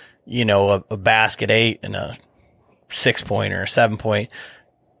 you know, a basket 8 and a 6-point or a 7-point,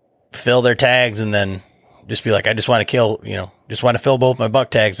 fill their tags and then just be like, I just want to kill, you know, just want to fill both my buck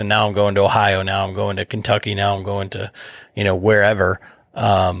tags. And now I'm going to Ohio. Now I'm going to Kentucky. Now I'm going to, you know, wherever.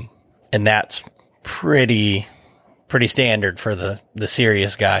 And that's pretty standard for the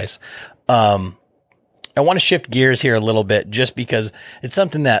serious guys. I want to shift gears here a little bit just because it's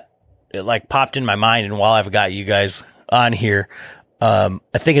something that like popped in my mind. And while I've got you guys on here, I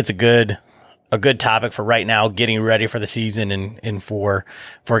think it's a good topic for right now, getting ready for the season and for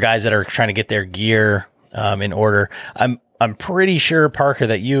guys that are trying to get their gear, in order. I'm pretty sure, Parker,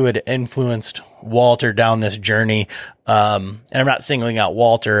 that you had influenced Walter down this journey. And I'm not singling out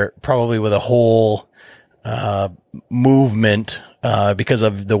Walter, probably with a whole, movement, because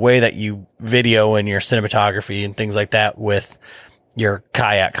of the way that you video and your cinematography and things like that with your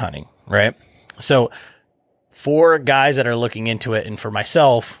kayak hunting, right? So for guys that are looking into it and for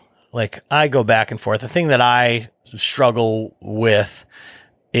myself, like I go back and forth. The thing that I struggle with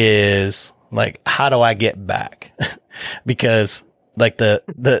is like, how do I get back? Because like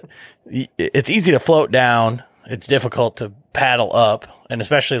it's easy to float down. It's difficult to paddle up. And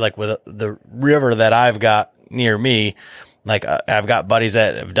especially like with the river that I've got near me, like I've got buddies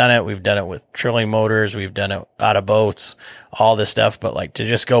that have done it. We've done it with trolling motors. We've done it out of boats, all this stuff. But like to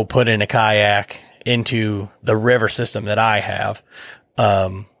just go put in a kayak into the river system that I have,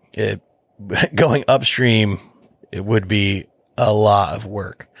 going upstream, it would be a lot of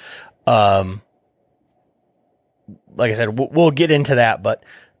work. Like I said, we'll get into that, but,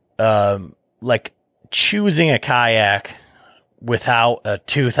 like choosing a kayak without a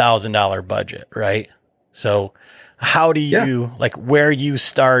 $2,000 budget, right? So how do you, like where you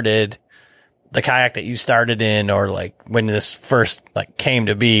started, the kayak that you started in, or like when this first like came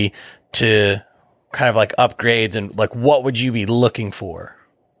to be, to kind of like upgrades, and like what would you be looking for?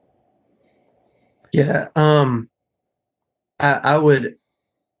 Yeah. I would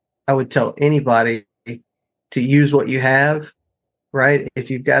tell anybody to use what you have, right?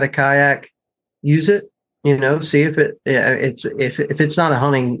 If you've got a kayak, use it, you know, see if if it's not a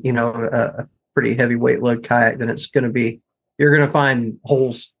hunting, you know, a pretty heavy weight load kayak, then you're going to find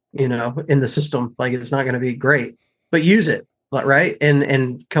holes, you know, in the system. Like it's not going to be great, but use it, right?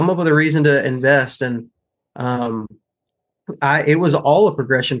 And come up with a reason to invest. And, it was all a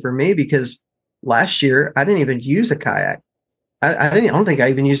progression for me because last year I didn't even use a kayak. I don't think I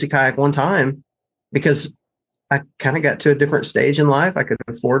even used a kayak one time because I kind of got to a different stage in life. I could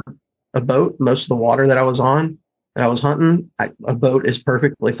afford a boat. Most of the water that I was hunting, a boat is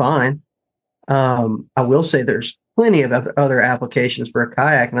perfectly fine. I will say there's plenty of other applications for a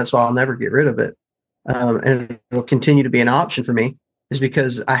kayak, and that's why I'll never get rid of it. And it'll continue to be an option for me, is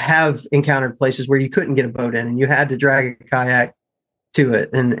because I have encountered places where you couldn't get a boat in and you had to drag a kayak to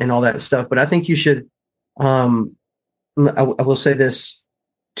it and all that stuff. But I think you should, I will say this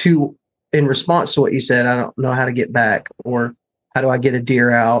in response to what you said, I don't know how to get back, or how do I get a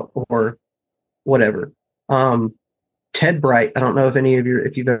deer out, or whatever. Ted Bright, I don't know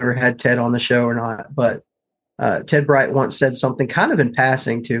if you've ever had Ted on the show or not, but Ted Bright once said something kind of in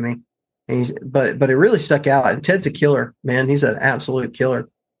passing to me, and but it really stuck out. And Ted's a killer, man. He's an absolute killer.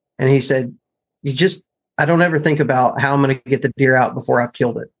 And he said, I don't ever think about how I'm going to get the deer out before I've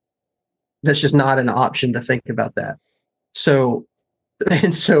killed it. That's just not an option to think about that. So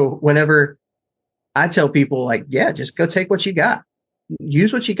whenever I tell people, like, yeah, just go take what you got,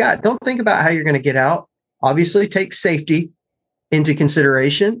 use what you got. Don't think about how you're going to get out. obviously take safety into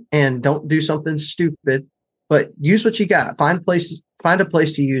consideration and don't do something stupid, but use what you got. Find a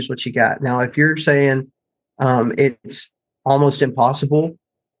place to use what you got. Now, if you're saying it's almost impossible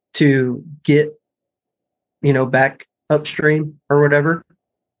to get, back upstream or whatever,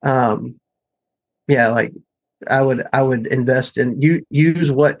 like I would invest in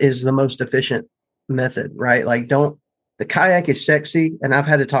use what is the most efficient method, right? Like the kayak is sexy, and I've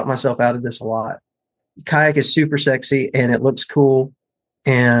had to talk myself out of this a lot. Kayak is super sexy and it looks cool,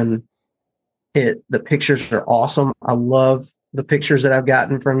 and the pictures are awesome. I love the pictures that I've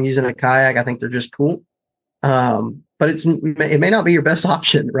gotten from using a kayak. I think they're just cool. But it may not be your best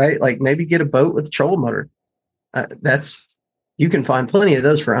option, right? Like maybe get a boat with a trolling motor. You can find plenty of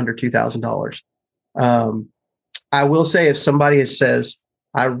those for under $2,000. I will say, if somebody says,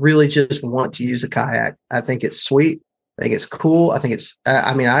 I really just want to use a kayak, I think it's sweet. I think it's cool. I think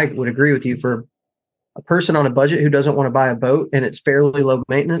I would agree with you. For a person on a budget who doesn't want to buy a boat and it's fairly low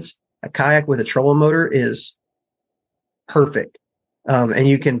maintenance, a kayak with a trolling motor is perfect. And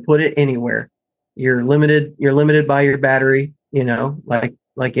you can put it anywhere. You're limited by your battery,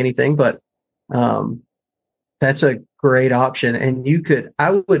 like anything, but that's a great option. And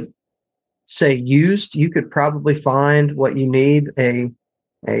I would say used, you could probably find what you need. A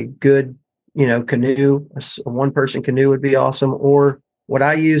good, canoe, a one-person canoe would be awesome. Or what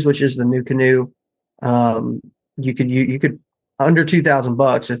I use, which is the new canoe. You could under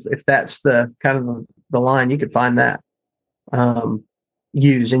 $2,000 if that's the kind of the line, you could find that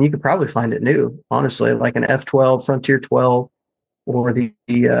used, and you could probably find it new, honestly, like an F12 Frontier 12 or the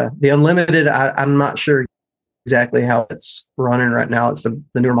Unlimited. I'm not sure exactly how it's running right now. It's the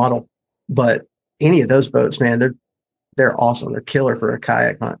newer model, but any of those boats, man, they're awesome. They're killer for a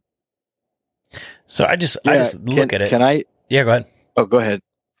kayak hunt. So I just look at it. Can I? Yeah, go ahead. Oh, go ahead.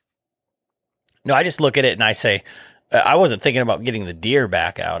 No, I just look at it and I say, I wasn't thinking about getting the deer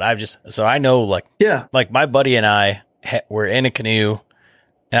back out. So I know, like my buddy and I were in a canoe,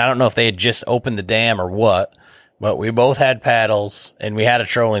 and I don't know if they had just opened the dam or what, but we both had paddles and we had a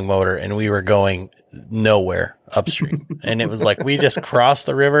trolling motor and we were going nowhere upstream. And it was like, we just crossed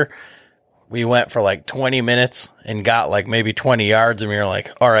the river. We went for like 20 minutes and got like maybe 20 yards, and we were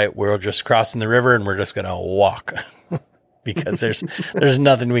like, all right, we're just crossing the river and we're just going to walk because there's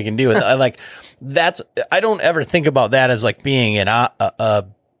nothing we can do. And I don't ever think about that as like being a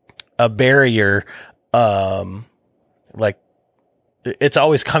barrier. Like it's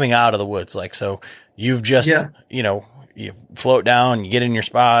always coming out of the woods. Like, so you've just, you float down, you get in your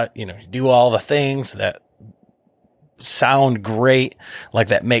spot, you do all the things that sound great, like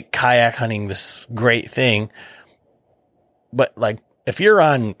that make kayak hunting this great thing. But like, if you're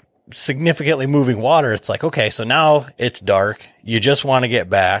on significantly moving water, it's like, okay, so now it's dark. You just want to get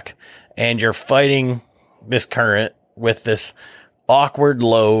back, and you're fighting this current with this awkward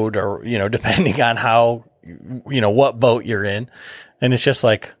load, or, depending on how, what boat you're in. And it's just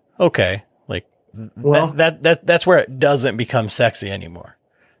like, okay, like that's where it doesn't become sexy anymore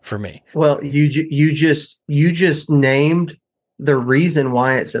for me. Well, you just named the reason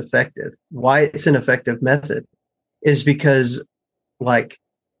why it's effective, why it's an effective method, is because like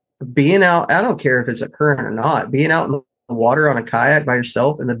being out, I don't care if it's a current or not, being out in the water on a kayak by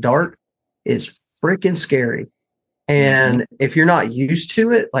yourself in the dark is freaking scary. And if you're not used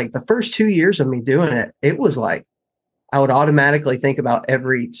to it, like the first 2 years of me doing it, it was like, I would automatically think about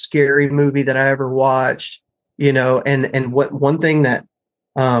every scary movie that I ever watched, and what one thing that,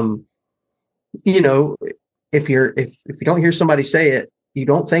 if you don't hear somebody say it, you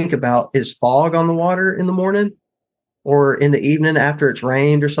don't think about is fog on the water in the morning or in the evening after it's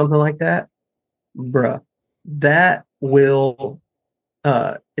rained or something like that. Bruh, that will,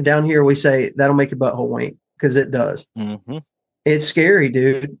 down here we say that'll make your butthole wink, because it does. Mm-hmm. It's scary,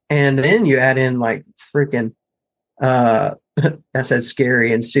 dude. And then you add in like freaking, I said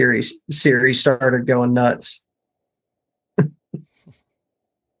scary, and Siri started going nuts.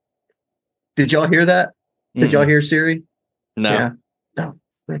 Did y'all hear that? Did y'all hear Siri? No. Yeah. Oh,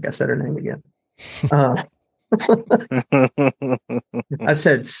 I think I said her name again. I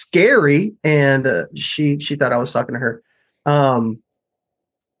said scary, and she thought I was talking to her.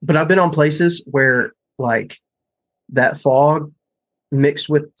 But I've been on places where like that fog mixed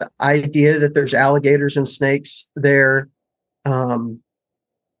with the idea that there's alligators and snakes there, probably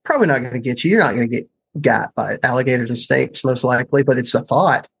not going to get you. You're not going to get got by alligators and snakes most likely, but it's a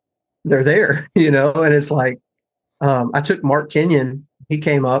thought. They're there, and it's like, I took Mark Kenyon. He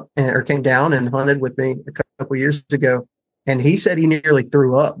came down and hunted with me a couple years ago. And he said he nearly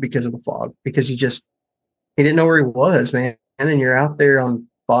threw up because of the fog, because he didn't know where he was, man. And you're out there on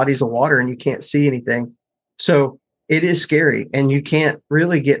bodies of water and you can't see anything. So it is scary, and you can't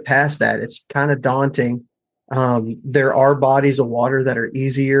really get past that. It's kind of daunting. There are bodies of water that are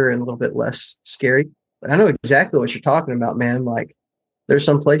easier and a little bit less scary, but I know exactly what you're talking about, man. Like, there's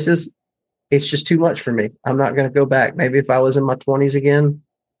some places it's just too much for me. I'm not going to go back. Maybe if I was in my 20s again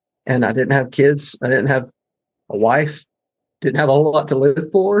and I didn't have kids, I didn't have a wife, didn't have a whole lot to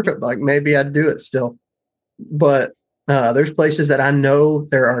live for, like maybe I'd do it still. But there's places that I know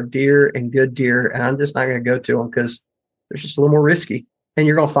there are deer and good deer, and I'm just not going to go to them because they're just a little more risky. And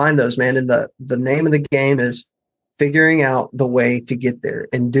you're going to find those, man. And the name of the game is figuring out the way to get there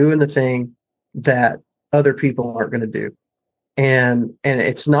and doing the thing that other people aren't going to do. And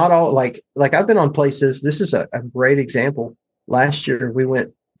it's not all like I've been on places. This is a great example. Last year we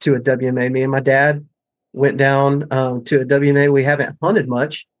went to a WMA. Me and my dad went down to a WMA. We haven't hunted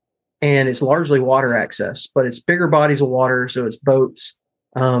much, and it's largely water access, but it's bigger bodies of water. So it's boats,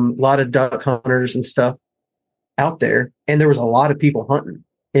 a lot of duck hunters and stuff out there. And there was a lot of people hunting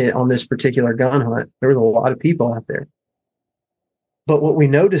on this particular gun hunt. There was a lot of people out there. But what we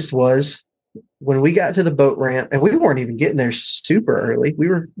noticed was when we got to the boat ramp, and we weren't even getting there super early. We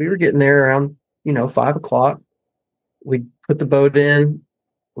were getting there around, 5 o'clock. We'd put the boat in,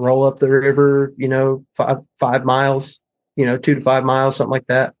 roll up the river, 5 miles, 2 to 5 miles, something like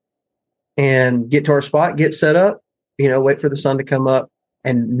that, and get to our spot, get set up, wait for the sun to come up,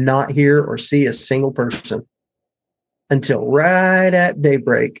 and not hear or see a single person until right at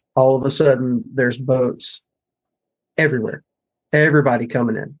daybreak. All of a sudden, there's boats everywhere, everybody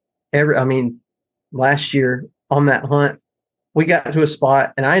coming in. Last year on that hunt, we got to a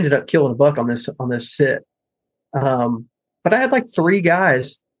spot and I ended up killing a buck on this sit. But I had like 3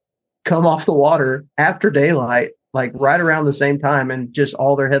 guys come off the water after daylight, like right around the same time, and just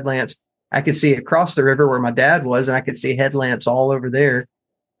all their headlamps. I could see across the river where my dad was, and I could see headlamps all over there.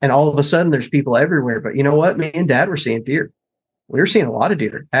 And all of a sudden there's people everywhere. But you know what? Me and Dad were seeing deer. We were seeing a lot of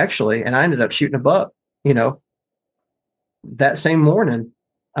deer, actually. And I ended up shooting a buck, that same morning.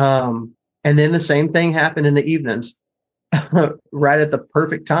 And then the same thing happened in the evenings, right at the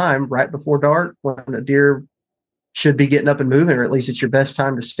perfect time, right before dark, when the deer should be getting up and moving, or at least it's your best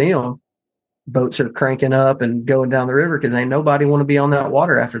time to see them. Boats are cranking up and going down the river because ain't nobody want to be on that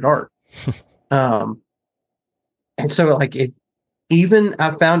water after dark. And so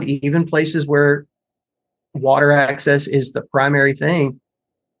I found even places where water access is the primary thing,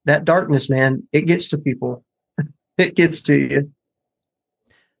 that darkness, man, it gets to people. It gets to you.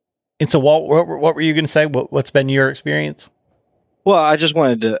 And so, Walt, what were you going to say? What's been your experience? Well, I just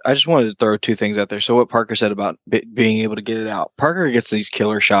wanted to throw 2 things out there. So what Parker said about being able to get it out. Parker gets these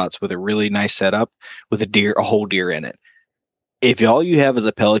killer shots with a really nice setup with a whole deer in it. If all you have is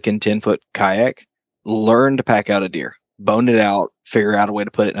a Pelican 10-foot kayak, learn to pack out a deer, bone it out, figure out a way to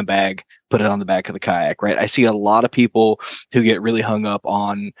put it in a bag, put it on the back of the kayak, right? I see a lot of people who get really hung up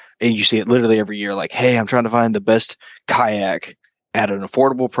on, and you see it literally every year, like, hey, I'm trying to find the best kayak at an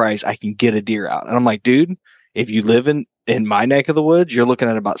affordable price. I can get a deer out. And I'm like, dude, if you live in my neck of the woods, you're looking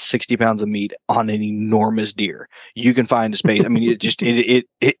at about 60 pounds of meat on an enormous deer. You can find a space. I mean,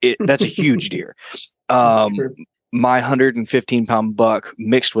 that's a huge deer. My 115-pound buck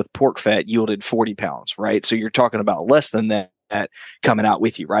mixed with pork fat yielded 40 pounds, right? So you're talking about less than that coming out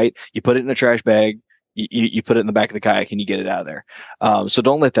with you, right? You put it in a trash bag, you put it in the back of the kayak, and you get it out of there. So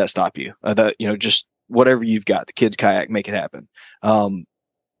don't let that stop you. Just whatever you've got, the kids' kayak, make it happen.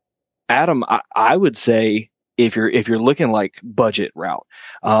 Adam, I would say if you're looking like budget route,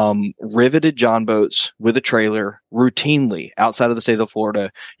 riveted John boats with a trailer routinely outside of the state of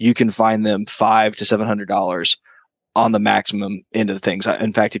Florida, you can find them $500 to $700 on the maximum end of the things.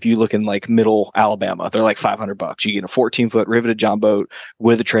 In fact, if you look in like middle Alabama, they're like $500. You get a 14-foot riveted John boat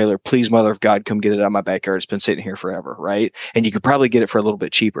with a trailer. Please, mother of God, come get it out of my backyard. It's been sitting here forever, right? And you could probably get it for a little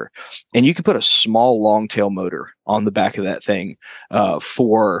bit cheaper. And you can put a small long-tail motor on the back of that thing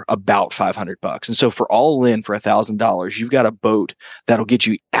for about $500. And so for all in for $1,000, you've got a boat that'll get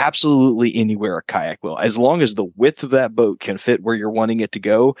you absolutely anywhere a kayak will. As long as the width of that boat can fit where you're wanting it to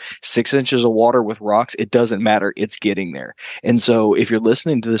go, 6 inches of water with rocks, it doesn't matter. It's getting there. And so if you're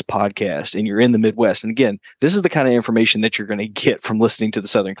listening to this podcast and you're in the Midwest, and again, this is the kind of information that you're going to get from listening to the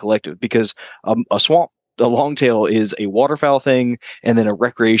Southern Collective, because a longtail is a waterfowl thing and then a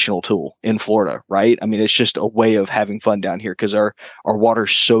recreational tool in Florida, right? I mean, it's just a way of having fun down here because our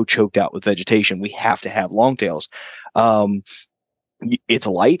water's so choked out with vegetation. We have to have longtails. It's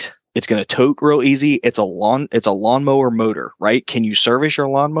light. It's going to tote real easy. It's a lawnmower motor, right? Can you service your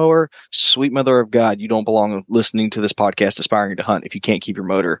lawnmower? Sweet mother of God, you don't belong listening to this podcast aspiring to hunt if you can't keep your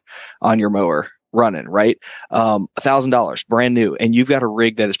motor on your mower running, right? $1,000 brand new, and you've got a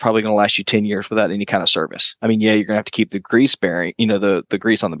rig that is probably going to last you 10 years without any kind of service. I mean, yeah, you're going to have to keep the grease bearing, the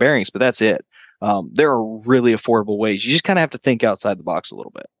grease on the bearings, but that's it. There are really affordable ways. You just kind of have to think outside the box a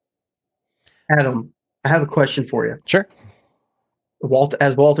little bit. Adam, I have a question for you. Sure.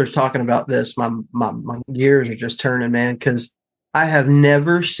 As Walter's talking about this, my gears are just turning, man, because I have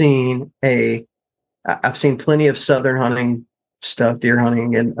never seen I've seen plenty of southern hunting stuff, deer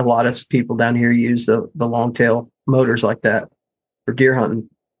hunting, and a lot of people down here use the long tail motors like that for deer hunting.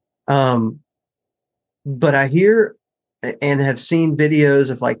 But I hear and have seen videos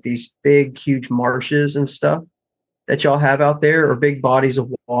of like these big, huge marshes and stuff that y'all have out there, or big bodies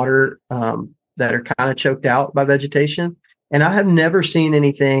of water that are kind of choked out by vegetation. And I have never seen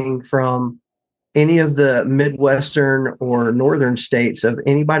anything from any of the Midwestern or Northern states of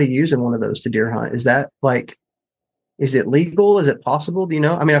anybody using one of those to deer hunt. Is that like, is it legal? Is it possible? Do you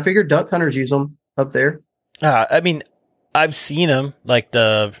know? I mean, I figured duck hunters use them up there. I mean, I've seen them like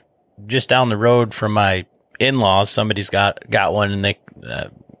just down the road from my in-laws. Somebody's got one, and they,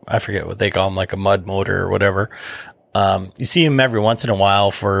 I forget what they call them, like a mud motor or whatever. You see them every once in a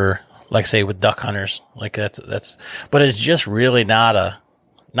while for, like, say, with duck hunters. Like that's, but it's just really not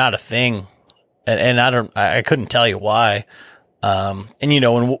a thing. And I couldn't tell you why. And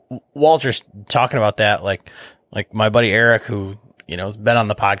when Walter's talking about that, like my buddy Eric, who, has been on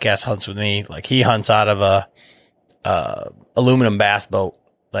the podcast, hunts with me, like he hunts out of a aluminum bass boat.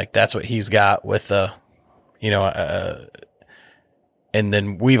 Like that's what he's got with and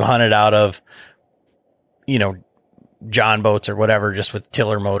then we've hunted out of, John boats or whatever, just with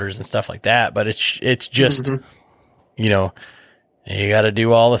tiller motors and stuff like that. But it's just, you got to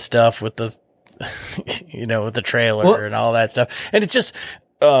do all the stuff with the, with the trailer and all that stuff. And it's just,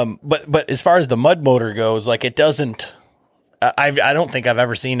 but as far as the mud motor goes, like it doesn't, I don't think I've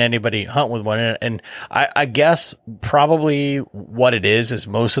ever seen anybody hunt with one. And I guess probably what it is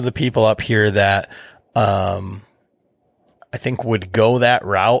most of the people up here that, I think would go that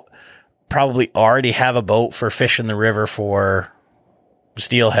route probably already have a boat for fishing the river for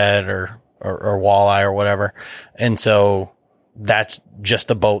steelhead or walleye or whatever. And so that's just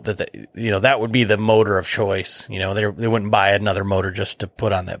the boat that, that would be the motor of choice. They wouldn't buy another motor just to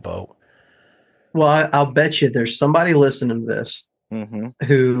put on that boat. Well, I'll bet you there's somebody listening to this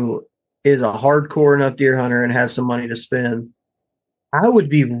who is a hardcore enough deer hunter and has some money to spend. I would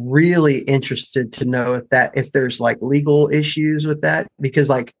be really interested to know if there's like legal issues with that, because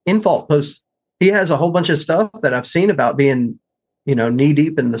like Infault posts, he has a whole bunch of stuff that I've seen about being, knee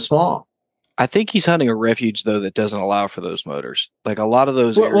deep in the swamp. I think he's hunting a refuge though that doesn't allow for those motors. Like a lot of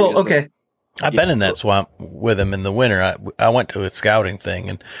those areas. Well, okay. I've been in that swamp with him in the winter. I went to a scouting thing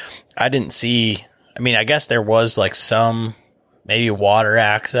and I didn't see, I guess there was like some maybe water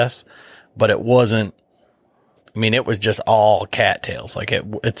access, but it wasn't, it was just all cattails. Like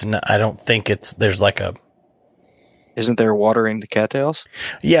it's not, I don't think there's like isn't there water in the cattails?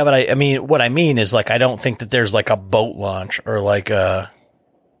 Yeah. But what I mean is like, I don't think that there's like a boat launch or like an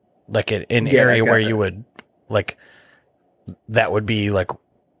area where you would like, that would be like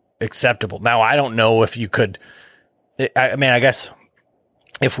acceptable. Now, I don't know if you could, I guess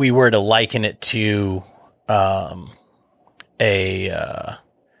if we were to liken it to,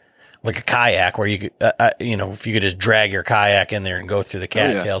 like a kayak where you could, if you could just drag your kayak in there and go through the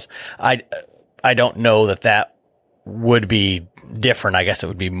cattails, I don't know that would be different. I guess it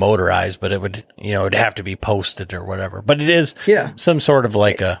would be motorized, but it would, it'd have to be posted or whatever. But it is some sort of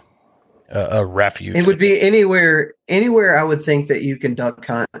like a refuge. It would be anywhere I would think that you can duck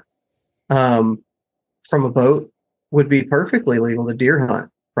hunt from a boat would be perfectly legal to deer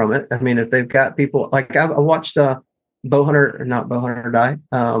hunt from it. If they've got people like I watched Bow Hunter Die.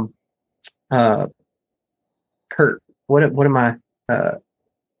 Kurt, what am I?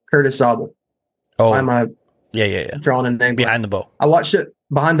 Curtis Zabel. Oh, why am I? Yeah. Drawing a name Behind the Bow. I watched it.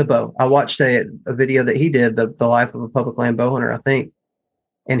 Behind the Bow. I watched a video that he did, the life of a public land bow hunter, I think,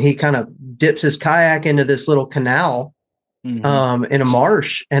 and he kind of dips his kayak into this little canal, in a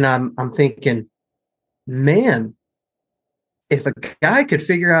marsh, and I'm thinking, man, if a guy could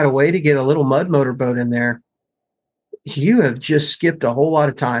figure out a way to get a little mud motor boat in there, you have just skipped a whole lot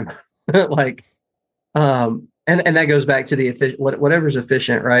of time. And that goes back to whatever's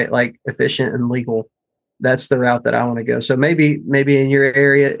efficient, right? Like efficient and legal. That's the route that I want to go. So maybe in your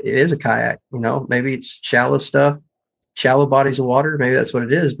area, it is a kayak, maybe it's shallow stuff, shallow bodies of water. Maybe that's what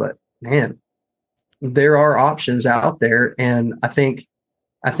it is, but man, there are options out there. And I think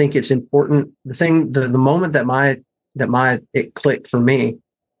it's important. The moment that it clicked for me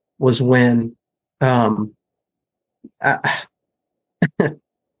was when,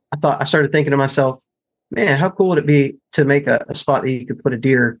 I started thinking to myself, man, how cool would it be to make a spot that you could put a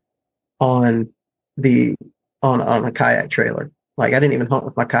deer on on a kayak trailer? Like, I didn't even hunt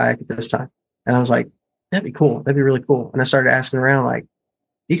with my kayak at this time. And I was like, that'd be cool. That'd be really cool. And I started asking around, like,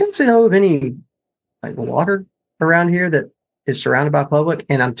 you guys know of any like water around here that is surrounded by public?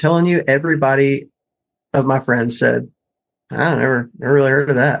 And I'm telling you, everybody of my friends said, I don't never really heard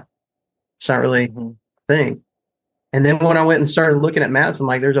of that. It's not really a thing. And then when I went and started looking at maps, I'm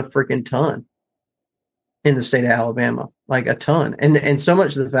like, there's a freaking ton in the state of Alabama, like a ton. And so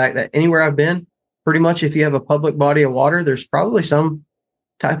much of the fact that anywhere I've been, pretty much if you have a public body of water, there's probably some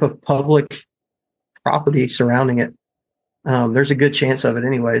type of public property surrounding it. There's a good chance of it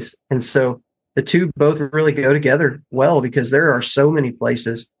anyways. And so the two both really go together well, because there are so many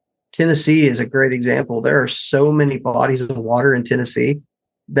places. Tennessee is a great example. There are so many bodies of water in Tennessee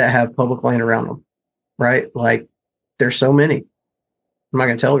that have public land around them, right? Like, there's so many. I'm not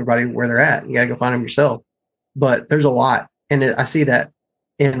going to tell everybody where they're at. You got to go find them yourself. But there's a lot. And I see that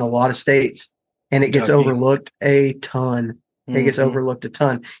in a lot of states, and it gets overlooked a ton. It gets overlooked a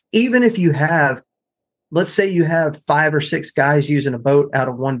ton. Even if you have, let's say you have 5 or 6 guys using a boat out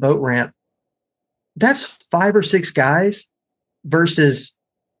of one boat ramp, that's 5 or 6 guys versus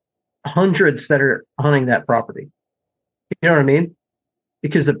hundreds that are hunting that property. You know what I mean?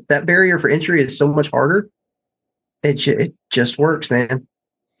 Because that barrier for entry is so much harder. It just works, man.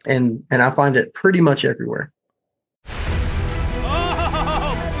 And I find it pretty much everywhere.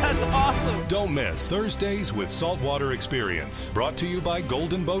 Don't miss Thursdays with Saltwater Experience, brought to you by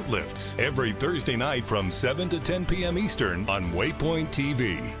Golden Boat Lifts, every Thursday night from 7 to 10 p.m. Eastern on Waypoint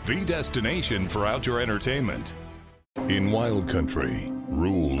TV, the destination for outdoor entertainment. In Wild Country,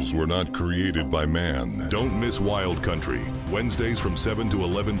 rules were not created by man. Don't miss Wild Country, Wednesdays from 7 to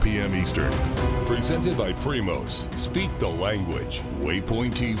 11 p.m. Eastern. Presented by Primos. Speak the language.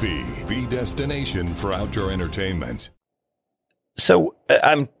 Waypoint TV, the destination for outdoor entertainment. So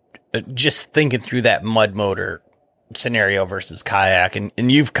I'm just thinking through that mud motor scenario versus kayak, and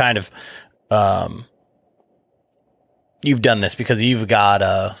you've kind of you've done this because you've got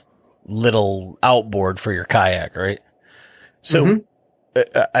a little outboard for your kayak, right? So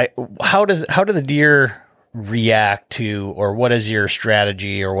how do the deer react to, or what is your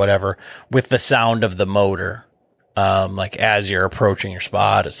strategy or whatever with the sound of the motor, like as you're approaching your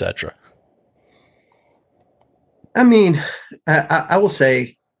spot, etc.? I mean, I will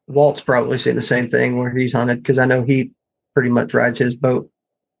say Walt's probably saying the same thing where he's hunted, because I know he pretty much rides his boat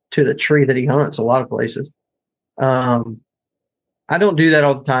to the tree that he hunts a lot of places. I don't do that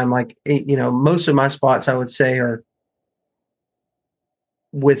all the time. Like, you know, most of my spots I would say are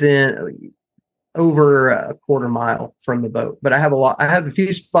within over a quarter mile from the boat, but I have a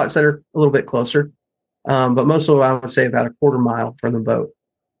few spots that are a little bit closer. But most of them I would say about a quarter mile from the boat.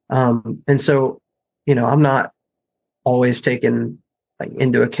 And so, you know, I'm not always taking like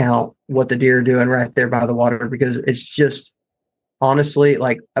into account what the deer are doing right there by the water, because it's just honestly,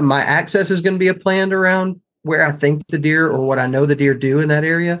 like, my access is going to be planned around where I think the deer or what I know the deer do in that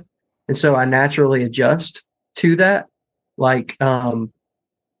area. And so I naturally adjust to that. Like, and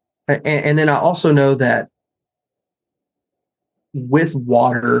then I also know that with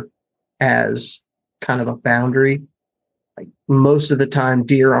water as kind of a boundary, like, most of the time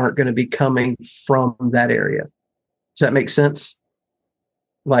deer aren't going to be coming from that area. Does that make sense?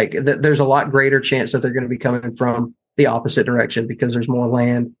 Like, there's a lot greater chance that they're going to be coming from the opposite direction because there's more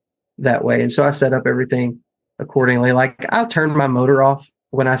land that way. And so I set up everything accordingly. Like, I'll turn my motor off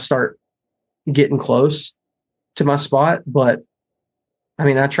when I start getting close to my spot, but I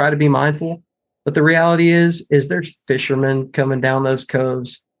mean, I try to be mindful, but the reality is there's fishermen coming down those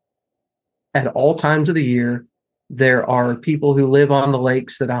coves at all times of the year. There are people who live on the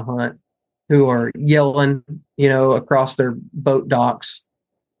lakes that I hunt who are yelling, you know, across their boat docks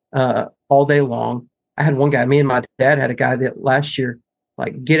all day long. I had one guy, me and my dad had a guy that last year,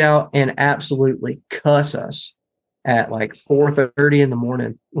 like, get out and absolutely cuss us at like 4:30 in the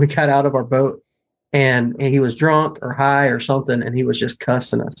morning. We got out of our boat and he was drunk or high or something, and he was just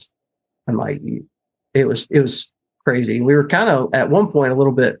cussing us. I'm like, it was crazy. We were kind of at one point a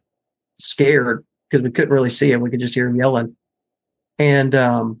little bit scared because we couldn't really see him. We could just hear him yelling. And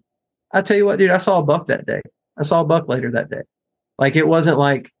I tell you what, dude, I saw a buck that day. I saw a buck later that day. Like, it wasn't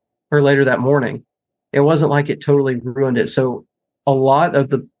like, or later that morning, it wasn't like it totally ruined it. So a lot of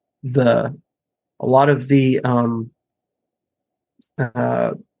the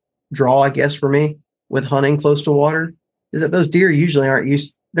draw, I guess, for me with hunting close to water is that those deer usually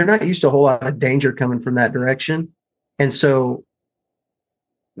they're not used to a whole lot of danger coming from that direction. And so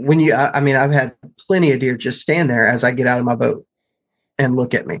when I've had plenty of deer just stand there as I get out of my boat and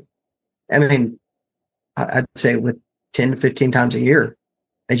look at me. I mean, I'd say with 10 to 15 times a year,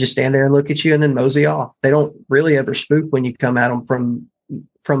 they just stand there and look at you and then mosey off. They don't really ever spook when you come at them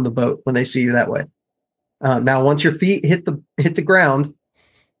from the boat when they see you that way. Now, once your feet hit the ground,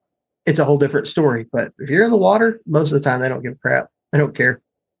 it's a whole different story. But if you're in the water, most of the time they don't give a crap. They don't care.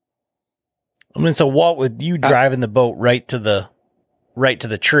 I mean, so what with you driving the boat right to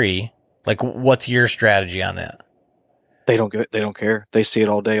the tree? Like, what's your strategy on that? They don't care. They see it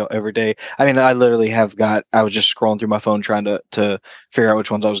all day, every day. I mean, I literally I was just scrolling through my phone trying to figure out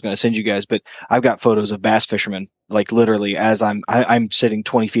which ones I was going to send you guys, but I've got photos of bass fishermen, like literally as I'm sitting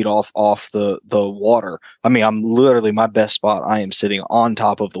 20 feet off the water. I mean, I'm literally my best spot. I am sitting on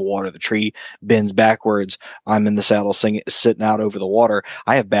top of the water. The tree bends backwards. I'm in the saddle sitting out over the water.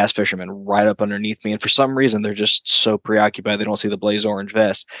 I have bass fishermen right up underneath me. And for some reason, they're just so preoccupied. They don't see the blaze orange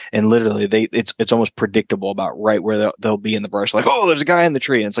vest. And literally it's almost predictable about right where they'll be in the brush. Like, oh, there's a guy in the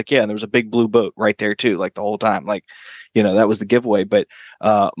tree. And it's like, yeah, and there was a big blue boat right there too. Like the whole time, like, that was the giveaway. But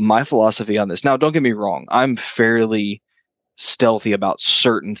my philosophy on this, now, don't get me wrong, I'm fairly stealthy about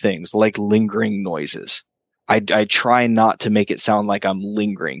certain things like lingering noises. I try not to make it sound like I'm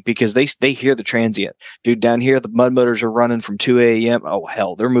lingering because they hear the transient. Dude, down here, the mud motors are running from 2 a.m. Oh,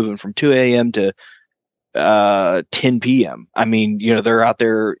 hell, they're moving from 2 a.m. to 10 p.m. I mean, they're out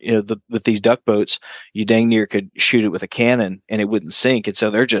there, with these duck boats, you dang near could shoot it with a cannon and it wouldn't sink. And so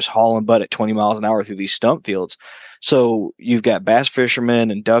they're just hauling butt at 20 miles an hour through these stump fields. So you've got bass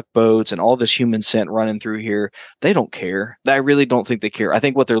fishermen and duck boats and all this human scent running through here. They don't care. I really don't think they care. I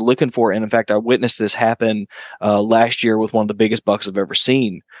think what they're looking for, and in fact, I witnessed this happen last year with one of the biggest bucks I've ever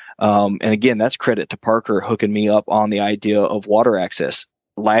seen. And again, that's credit to Parker hooking me up on the idea of water access.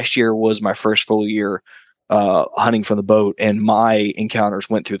 Last year was my first full year hunting from the boat, and my encounters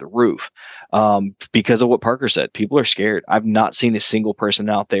went through the roof because of what Parker said. People are scared. I've not seen a single person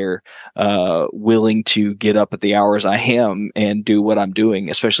out there willing to get up at the hours I am and do what I'm doing,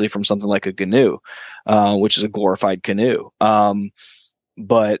 especially from something like a canoe, which is a glorified canoe.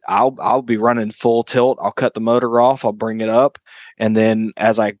 But I'll be running full tilt. I'll cut the motor off. I'll bring it up. And then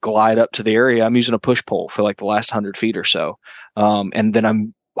as I glide up to the area, I'm using a push pole for like the last 100 feet or so. And then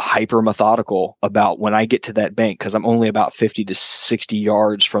I'm hyper methodical about when I get to that bank, because I'm only about 50 to 60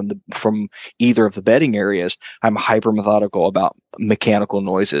 yards from either of the bedding areas. I'm hyper methodical about mechanical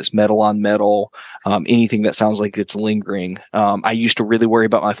noises, metal on metal, anything that sounds like it's lingering. I used to really worry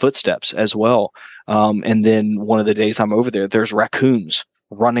about my footsteps as well. And then one of the days I'm over there, there's raccoons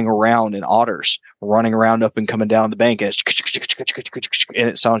running around and otters running around up and coming down the bank, and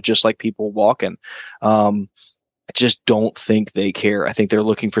it sounds just like people walking. I just don't think they care. I think they're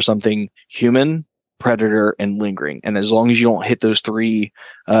looking for something human, predator, and lingering. And as long as you don't hit those three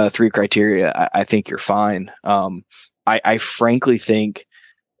criteria, I think you're fine. I frankly think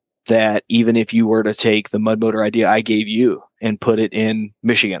that even if you were to take the mud motor idea I gave you and put it in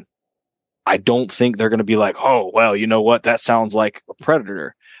Michigan, I don't think they're going to be like, oh, well, you know what? That sounds like a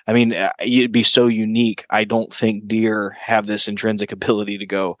predator. I mean, it'd be so unique. I don't think deer have this intrinsic ability to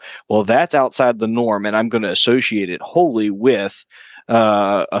go, well, that's outside the norm, and I'm going to associate it wholly with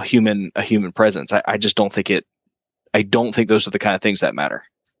a human presence. I just don't think it. I don't think those are the kind of things that matter.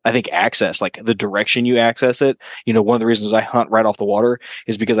 I think access, like the direction you access it, one of the reasons I hunt right off the water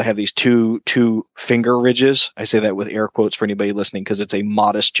is because I have these two finger ridges. I say that with air quotes for anybody listening, because it's a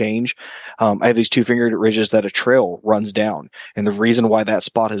modest change. I have these two finger ridges that a trail runs down. And the reason why that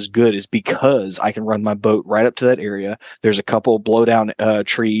spot is good is because I can run my boat right up to that area. There's a couple blow down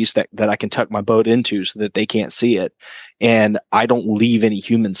trees that I can tuck my boat into so that they can't see it. And I don't leave any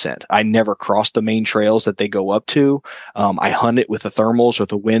human scent. I never cross the main trails that they go up to. I hunt it with the thermals, with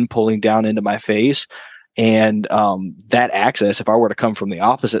the wind pulling down into my face. And that access, if I were to come from the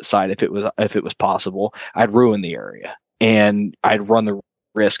opposite side, if it was possible, I'd ruin the area. And I'd run the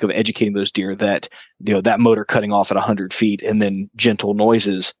risk of educating those deer that, that motor cutting off at 100 feet and then gentle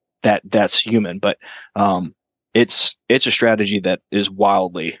noises, that's human. But it's a strategy that is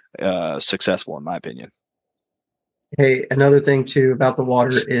wildly successful, in my opinion. Hey, another thing too about the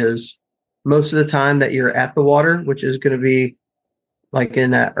water is most of the time that you're at the water, which is going to be like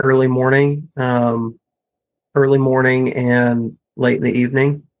in that early morning and late in the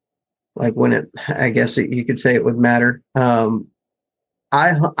evening, like when you could say it would matter.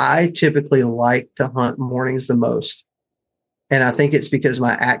 I typically like to hunt mornings the most. And I think it's because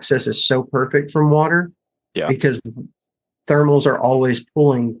my access is so perfect from water. Yeah. Because thermals are always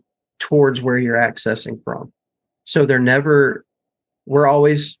pulling towards where you're accessing from. So we're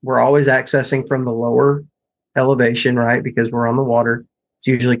always accessing from the lower elevation, right? Because we're on the water. It's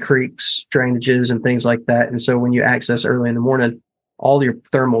usually creeks, drainages, and things like that. And so when you access early in the morning, all your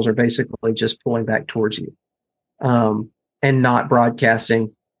thermals are basically just pulling back towards you, and not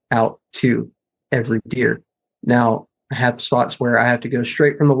broadcasting out to every deer. Now, I have spots where I have to go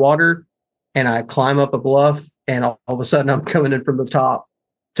straight from the water and I climb up a bluff, and all of a sudden I'm coming in from the top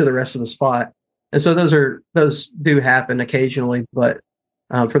to the rest of the spot. And so those do happen occasionally, but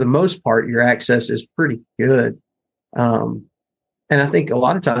for the most part, your access is pretty good. And I think a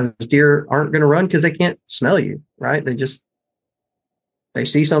lot of times deer aren't going to run because they can't smell you, right? They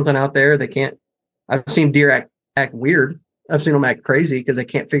see something out there. They can't. I've seen deer act weird. I've seen them act crazy because they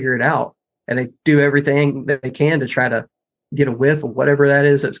can't figure it out, and they do everything that they can to try to get a whiff of whatever that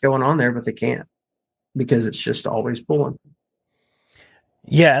is that's going on there, but they can't because it's just always pulling.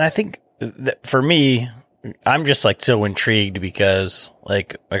 Yeah, and I think that for me, I'm just like so intrigued because,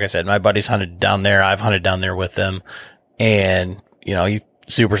 like I said, my buddy's hunted down there. I've hunted down there with them, and he's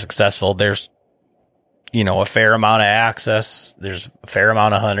super successful. There's a fair amount of access. There's a fair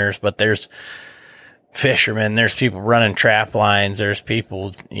amount of hunters, but there's fishermen, there's people running trap lines. There's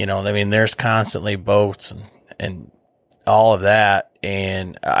people, there's constantly boats and all of that.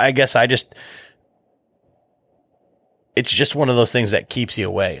 And I guess it's just one of those things that keeps you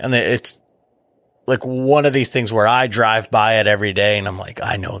away. And it's like one of these things where I drive by it every day and I'm like,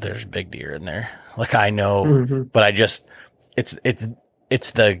 I know there's big deer in there. Like I know, but it's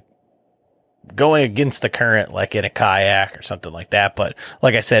the going against the current, like in a kayak or something like that. But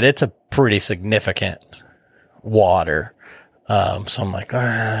like I said, it's a pretty significant water. So I'm like,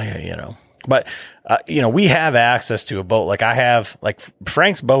 but we have access to a boat. Like I have, like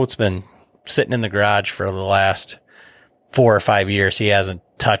Frank's boat's been sitting in the garage for the last 4 or 5 years. He hasn't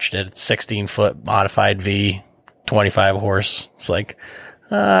touched it. It's 16-foot modified V, 25 horse. It's like,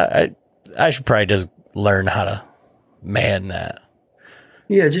 I should probably just learn how to man that.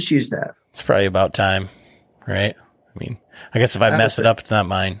 Yeah, just use that. It's probably about time, right? I mean, I guess if I mess it up, it's not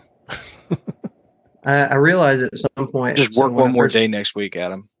mine. I realize at some point. Just work one more day next week,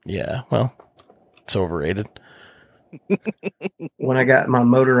 Adam. Yeah, well, it's overrated. When I got my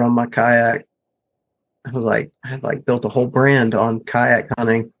motor on my kayak, I had built a whole brand on kayak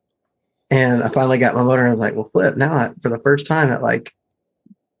hunting, and I finally got my motor. And I was like, well, flip! Now, for the first time at like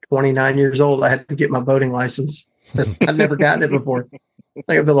 29 years old, I had to get my boating license. I'd never gotten it before.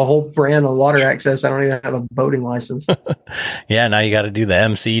 Like I built a whole brand on water access. I don't even have a boating license. Yeah, now you got to do the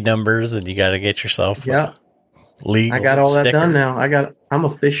MC numbers, and you got to get yourself legal. I got all sticker. that done now. I'm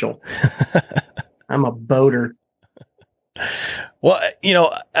official. I'm a boater. Well,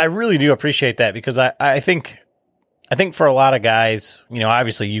 I really do appreciate that because I think for a lot of guys,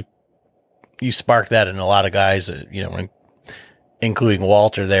 obviously you sparked that in a lot of guys, including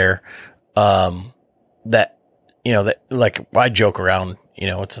Walter there, that like I joke around,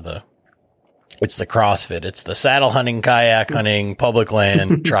 it's the CrossFit, it's the saddle hunting, kayak hunting, public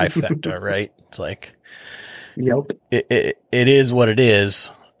land trifecta, right? It's like, yep, it is what it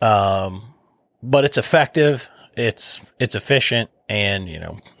is. But it's effective. It's efficient,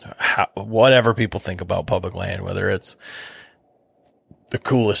 and whatever people think about public land, whether it's the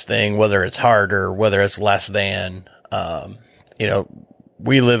coolest thing, whether it's harder, whether it's less than,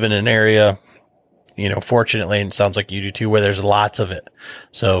 we live in an area, fortunately, and it sounds like you do too, where there's lots of it.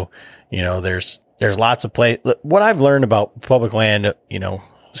 So, there's lots of what I've learned about public land,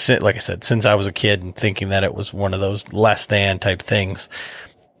 like I said, since I was a kid and thinking that it was one of those less than type things,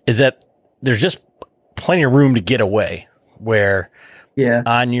 is that there's just plenty of room to get away, where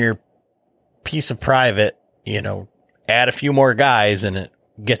on your piece of private, add a few more guys and it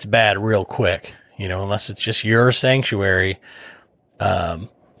gets bad real quick, unless it's just your sanctuary.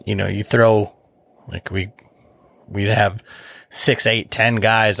 You throw, like we'd have 6, 8, 10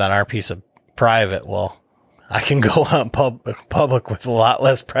 guys on our piece of private. Well, I can go on public with a lot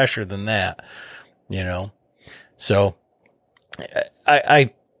less pressure than that, So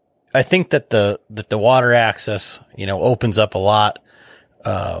I think that the water access, opens up a lot,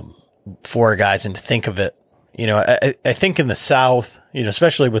 for guys, and to think of it, I think in the South,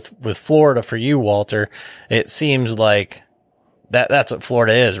 especially with Florida for you, Walter, it seems like that's what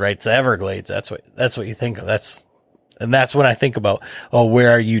Florida is, right? It's the Everglades. That's what you think of. That's when I think about,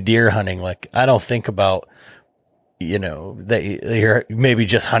 where are you deer hunting? Like, I don't think about, that you're maybe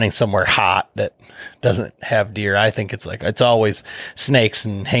just hunting somewhere hot that doesn't have deer. I think it's always snakes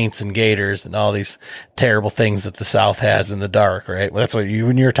and haints and gators and all these terrible things that the South has in the dark, right? Well, that's what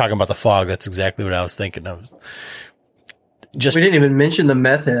when you were talking about the fog, that's exactly what I was thinking of. We didn't even mention the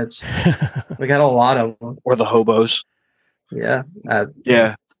meth heads. We got a lot of them. Or the hobos. Yeah.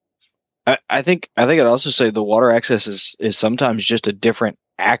 Yeah. I think I'd also say the water access is sometimes just a different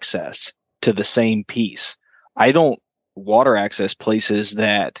access to the same piece. I don't water access places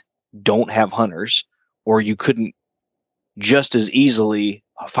that don't have hunters, or you couldn't just as easily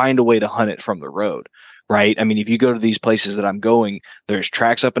find a way to hunt it from the road, right? I mean, if you go to these places that I'm going, there's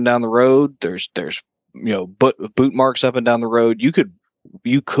tracks up and down the road. There's boot marks up and down the road.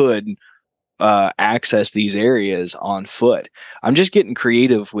 You could access these areas on foot. I'm just getting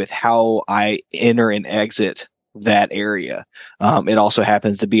creative with how I enter and exit that area. It also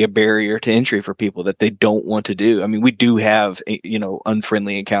happens to be a barrier to entry for people that they don't want to do. I mean, we do have,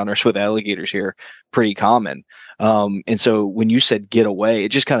 unfriendly encounters with alligators here, pretty common. And so when you said get away, it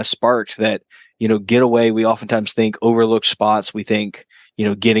just kind of sparked that, get away. We oftentimes think overlooked spots. We think,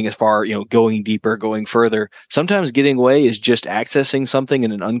 getting as far, going deeper, going further. Sometimes getting away is just accessing something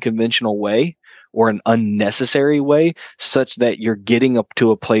in an unconventional way or an unnecessary way, such that you're getting up to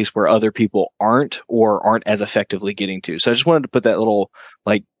a place where other people aren't as effectively getting to. So I just wanted to put that little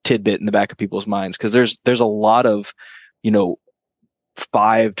tidbit in the back of people's minds, because there's a lot of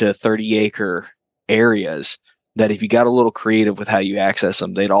 5 to 30 acre areas that if you got a little creative with how you access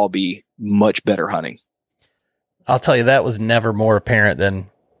them, they'd all be much better hunting. I'll tell you, that was never more apparent than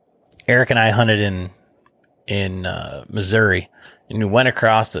Eric and I hunted in Missouri, and we went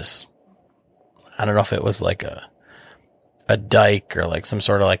across this. I don't know if it was like a dike or like some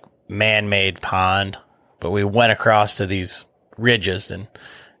sort of like man-made pond, but we went across to these ridges, and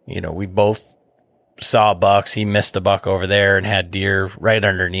we both saw bucks. He missed a buck over there and had deer right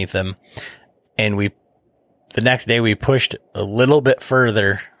underneath him, and the next day we pushed a little bit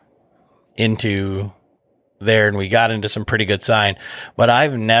further into there, and we got into some pretty good sign. But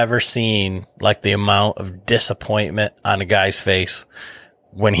I've never seen like the amount of disappointment on a guy's face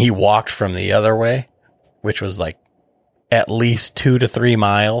when he walked from the other way, which was like at least 2 to 3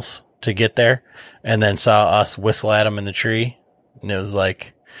 miles to get there, and then saw us whistle at him in the tree. And it was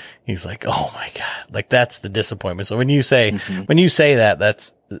like, he's like, oh my God, like that's the disappointment. So when you say that,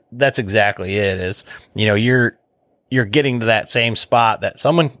 that's exactly it. Is, you're getting to that same spot that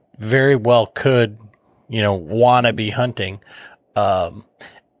someone very well could, want to be hunting.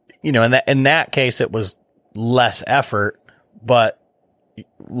 In that case, it was less effort, but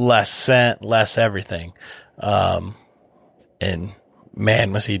less scent, less everything. And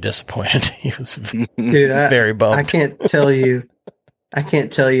man, was he disappointed. He was very bummed. I can't tell you,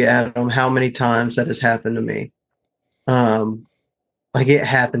 Adam, how many times that has happened to me. It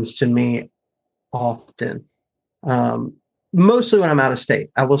happens to me often. Mostly when I'm out of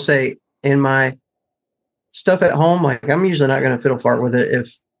state. I will say in my stuff at home, I'm usually not going to fiddle fart with it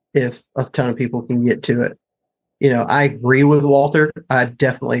if a ton of people can get to it. I agree with Walter. I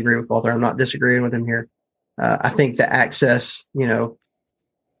definitely agree with Walter. I'm not disagreeing with him here. I think the access,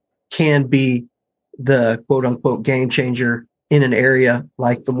 can be the quote unquote game changer in an area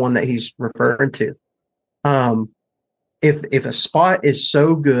like the one that he's referring to. If a spot is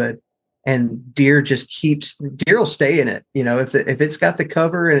so good and deer will stay in it. If it's got the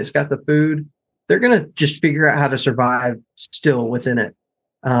cover and it's got the food, they're going to just figure out how to survive still within it.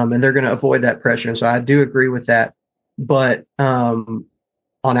 And they're going to avoid that pressure. And so I do agree with that. But on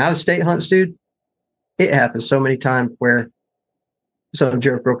out of state hunts, dude, it happens so many times where some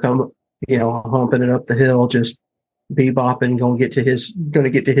jerk will come, humping it up the hill, just bebopping, going to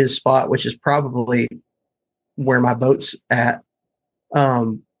get to his spot, which is probably where my boat's at.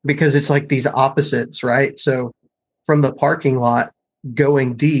 Because it's like these opposites, right? So from the parking lot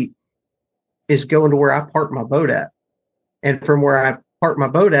going deep is going to where I park my boat at. And from where I park my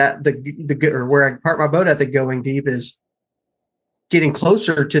boat at, where I park my boat at, the going deep is getting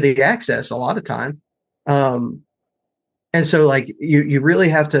closer to the access a lot of time. And so you really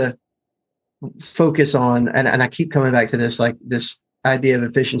have to focus on, and I keep coming back to this, this idea of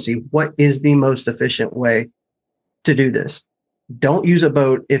efficiency. What is the most efficient way to do this? Don't use a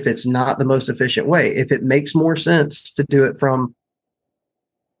boat if it's not the most efficient way. If it makes more sense to do it from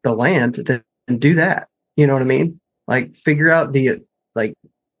the land, then do that. You know what I mean? Figure out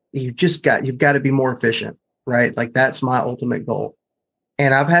you've got to be more efficient, right? That's my ultimate goal.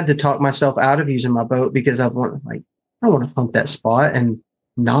 And I've had to talk myself out of using my boat because I don't want to hunt that spot and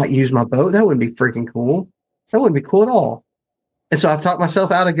not use my boat. That wouldn't be freaking cool. That wouldn't be cool at all. And so I've talked myself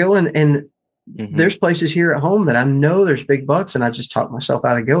out of going, and there's places here at home that I know there's big bucks, and I just talk myself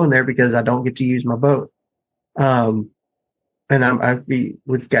out of going there because I don't get to use my boat. And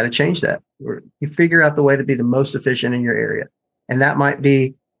we've got to change that. You figure out the way to be the most efficient in your area. And that might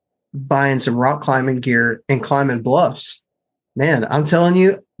be buying some rock climbing gear and climbing bluffs. Man, I'm telling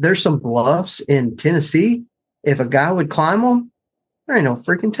you, there's some bluffs in Tennessee. If a guy would climb them, there ain't no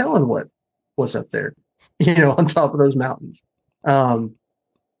freaking telling what's up there, on top of those mountains.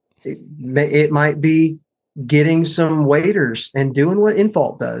 It might be getting some waders and doing what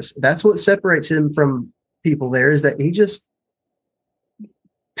Infault does. That's what separates him from people there, is that he just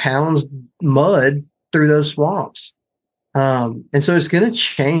pounds mud through those swamps. And so it's going to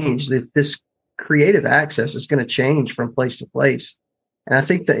change. This creative access is going to change from place to place. And I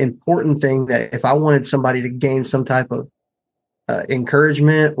think the important thing, that if I wanted somebody to gain some type of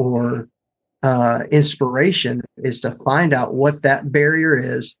encouragement or inspiration, is to find out what that barrier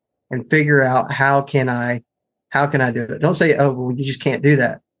is and figure out how can I do it. Don't say, oh, well, you just can't do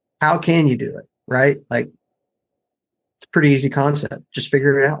that. How can you do it? Right? Like, it's a pretty easy concept. Just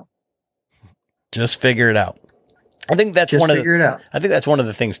figure it out. Just figure it out. I think that's one of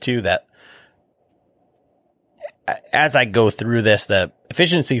the things too, that as I go through this, the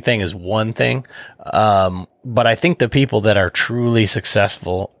efficiency thing is one thing. But I think the people that are truly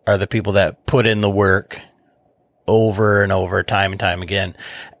successful are the people that put in the work over and over, time and time again.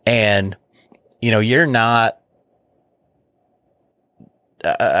 And, you're not,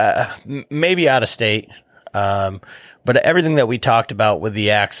 maybe out of state. But everything that we talked about with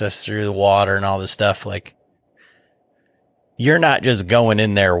the access through the water and all this stuff, like, you're not just going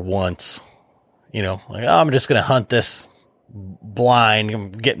in there once, like, oh, I'm just going to hunt this blind.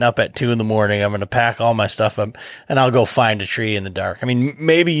 I'm getting up at 2 a.m. I'm going to pack all my stuff up and I'll go find a tree in the dark. I mean,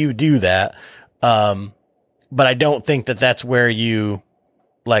 maybe you do that. But I don't think that that's where you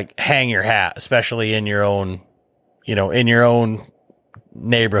like hang your hat, especially in your own, in your own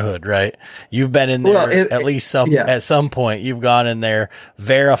neighborhood, right? You've been in there at some point. You've gone in there,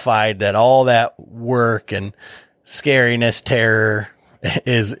 verified that all that work and scariness, terror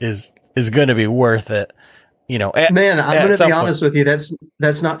is going to be worth it. Man, I'm going to be honest with you.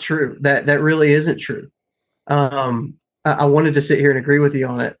 That's not true. That really isn't true. I wanted to sit here and agree with you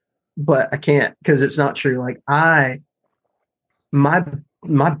on it, but I can't, because it's not true. Like, my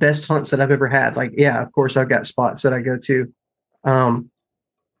best hunts that I've ever had, like, yeah, of course I've got spots that I go to.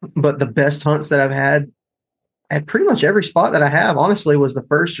 But the best hunts that I've had at pretty much every spot that I have, honestly, was the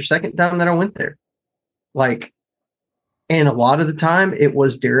first or second time that I went there. Like, and a lot of the time it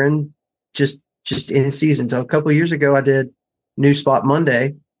was during just in season. So a couple of years ago, I did New Spot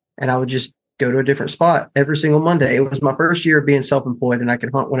Monday, and I would just go to a different spot every single Monday. It was my first year of being self-employed, and I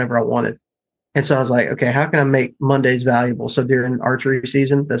could hunt whenever I wanted. And so I was like, okay, how can I make Mondays valuable? So during archery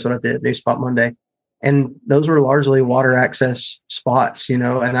season, that's what I did, New Spot Monday. And those were largely water access spots, and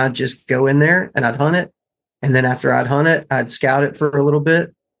I'd just go in there and I'd hunt it. And then after I'd hunt it, I'd scout it for a little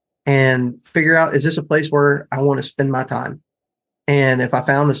bit and figure out, is this a place where I want to spend my time? And if I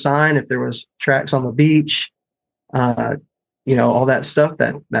found the sign, if there was tracks on the beach, all that stuff,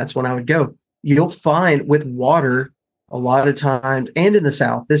 that's when I would go. You'll find with water a lot of times, and in the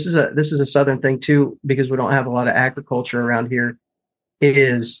South, this is a Southern thing too, because we don't have a lot of agriculture around here,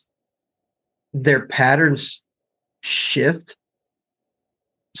 is their patterns shift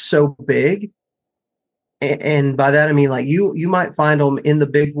so big. And by that, I mean, like, you might find them in the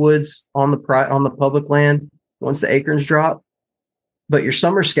big woods on the public land once the acorns drop. But your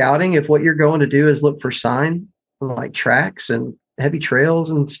summer scouting, if what you're going to do is look for sign, like tracks and heavy trails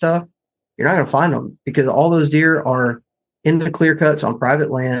and stuff, you're not going to find them, because all those deer are in the clear cuts on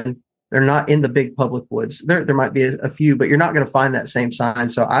private land. They're not in the big public woods. There might be a few, but you're not going to find that same sign.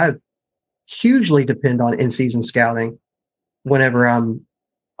 So I hugely depend on in-season scouting whenever I'm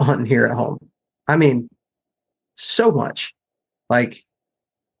hunting here at home. I mean, so much. Like,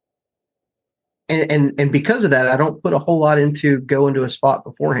 and because of that, I don't put a whole lot into going to a spot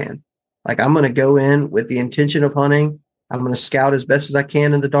beforehand. Like, I'm going to go in with the intention of hunting. I'm going to scout as best as I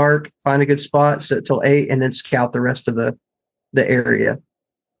can in the dark, find a good spot, sit till 8, and then scout the rest of the area.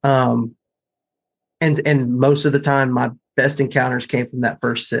 And most of the time, my best encounters came from that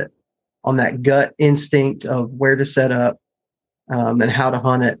first sit, on that gut instinct of where to set up and how to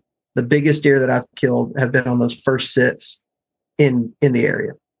hunt it. The biggest deer that I've killed have been on those first sits in the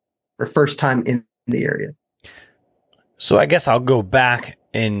area, or first time in the area. So I guess I'll go back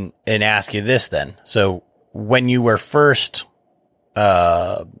and ask you this then. So when you were first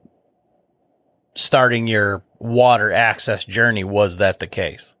starting your water access journey, was that the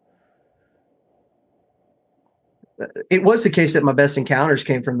case? It was the case that my best encounters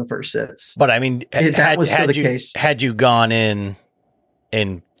came from the first sits. But I mean, that was still the case. Had you gone in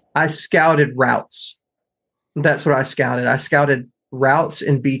and I scouted routes. That's what I scouted. I scouted routes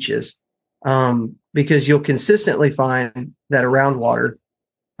and beaches, because you'll consistently find that around water,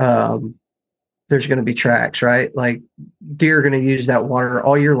 there's going to be tracks, right? Like, deer are going to use that water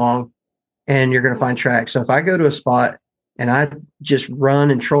all year long, and you're going to find tracks. So if I go to a spot and I just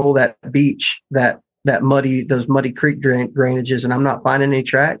run and troll that beach, those muddy creek drainages, and I'm not finding any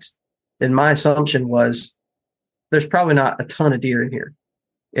tracks, then my assumption was there's probably not a ton of deer in here.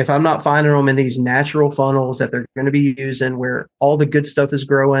 If I'm not finding them in these natural funnels that they're going to be using where all the good stuff is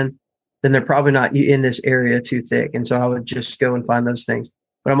growing, then they're probably not in this area too thick. And so I would just go and find those things.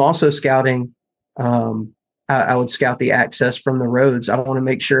 But I'm also scouting. I would scout the access from the roads. I want to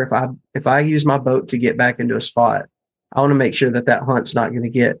make sure if I use my boat to get back into a spot, I want to make sure that hunt's not going to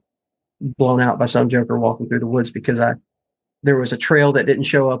get blown out by some joker walking through the woods because there was a trail that didn't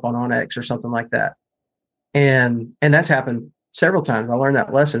show up on OnX or something like that. And that's happened several times. I learned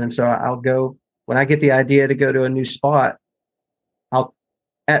that lesson. And so I'll go, when I get the idea to go to a new spot,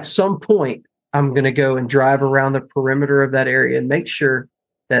 at some point, I'm going to go and drive around the perimeter of that area and make sure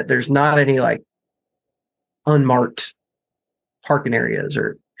that there's not any like unmarked parking areas,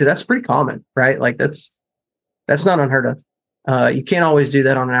 or because that's pretty common, right? Like that's not unheard of. You can't always do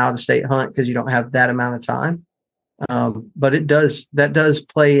that on an out of state hunt because you don't have that amount of time. But that does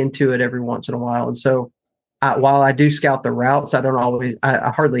play into it every once in a while. And so while I do scout the routes,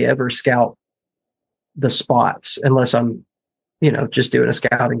 I hardly ever scout the spots unless I'm, just doing a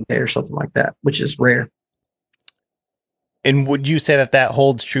scouting day or something like that, which is rare. And would you say that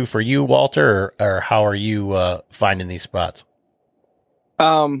holds true for you, Walter, or how are you finding these spots?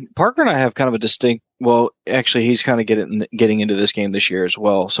 Parker and I have kind of a distinct. Well, actually, he's kind of getting into this game this year as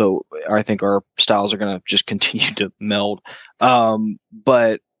well. So I think our styles are going to just continue to meld.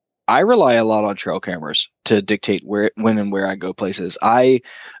 But I rely a lot on trail cameras to dictate when and where I go places. I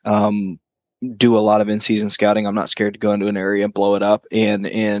do a lot of in-season scouting. I'm not scared to go into an area and blow it up. And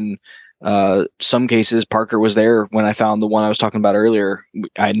in some cases, Parker was there when I found the one I was talking about earlier.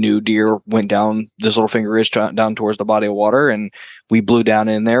 I knew deer went down this Little Finger Ridge down towards the body of water, and we blew down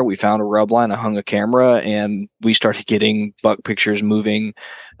in there. We found a rub line. I hung a camera, and we started getting buck pictures moving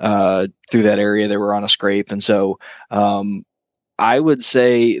through that area. They were on a scrape. And so I would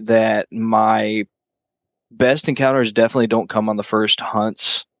say that my best encounters definitely don't come on the first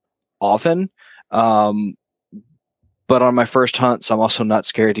hunts often. But on my first hunts, I'm also not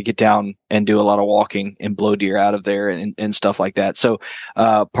scared to get down and do a lot of walking and blow deer out of there and stuff like that. So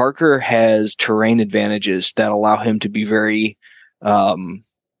Parker has terrain advantages that allow him to be that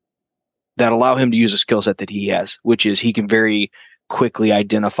allow him to use a skill set that he has, which is he can very quickly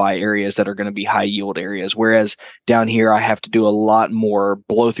identify areas that are going to be high yield areas. Whereas down here, I have to do a lot more,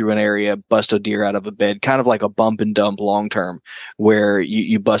 blow through an area, bust a deer out of a bed, kind of like a bump and dump long term, where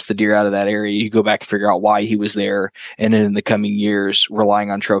you bust the deer out of that area, you go back and figure out why he was there. And then in the coming years,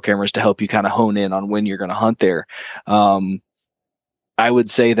 relying on trail cameras to help you kind of hone in on when you're going to hunt there. I would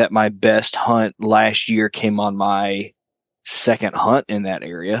say that my best hunt last year came on my second hunt in that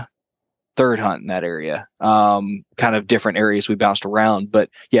area. Third hunt in that area, kind of different areas we bounced around, but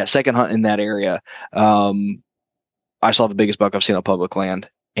yeah, second hunt in that area. I saw the biggest buck I've seen on public land.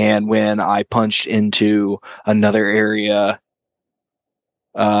 And when I punched into another area,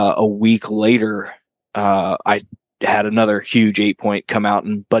 a week later, I had another huge 8-point come out,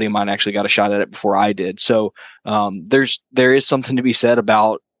 and buddy of mine actually got a shot at it before I did. So, there is something to be said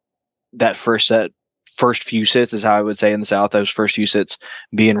about that first few sits is how I would say in the South, those first few sits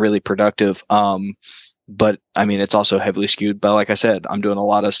being really productive. But I mean, it's also heavily skewed. But like I said, I'm doing a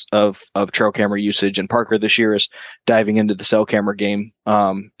lot of trail camera usage, and Parker this year is diving into the cell camera game.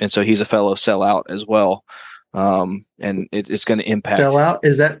 And so he's a fellow sellout as well. And it's going to impact. Sellout?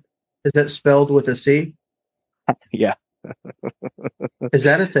 Is that spelled with a C? Yeah. Is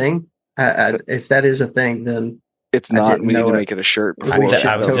that a thing? If that is a thing, then it's not. We need to make it a shirt. I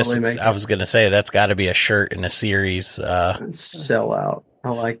was going to say that's got to be a shirt in a series. Sell out. I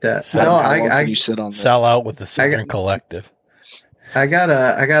like that. You sit on sell out with the Southern Collective. I got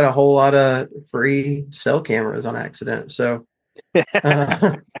a whole lot of free cell cameras on accident, so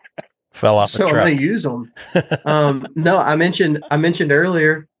fell off. So I'm going to use them. No, I mentioned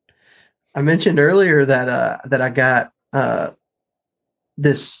earlier. That I got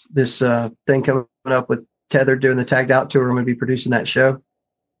this thing coming up with Tether doing the tagged out tour. I'm going to be producing that show.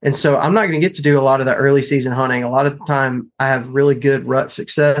 And so I'm not going to get to do a lot of the early season hunting. A lot of the time I have really good rut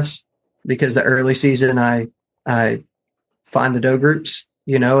success because the early season I find the doe groups,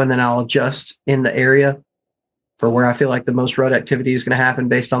 and then I'll adjust in the area for where I feel like the most rut activity is going to happen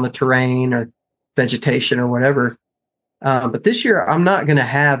based on the terrain or vegetation or whatever. But this year I'm not going to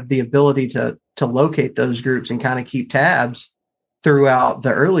have the ability to locate those groups and kind of keep tabs throughout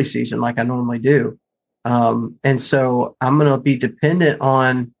the early season like I normally do. And so I'm going to be dependent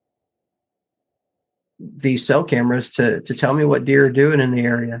on these cell cameras to tell me what deer are doing in the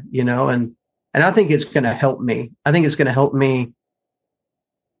area, and I think it's going to help me. I think it's going to help me.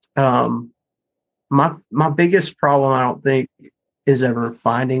 My biggest problem, I don't think, is ever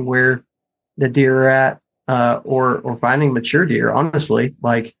finding where the deer are at. or finding mature deer. Honestly,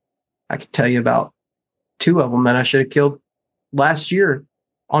 like I could tell you about 2 of them that I should have killed last year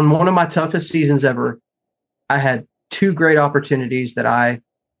on one of my toughest seasons ever. I had 2 great opportunities that I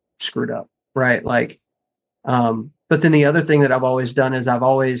screwed up. Right. Like, but then the other thing that I've always done is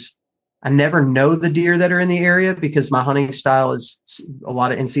I never know the deer that are in the area because my hunting style is a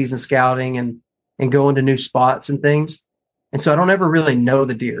lot of in-season scouting and going to new spots and things. And so I don't ever really know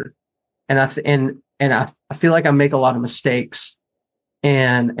the deer. And I feel like I make a lot of mistakes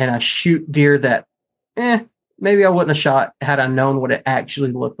and I shoot deer that, maybe I wouldn't have shot had I known what it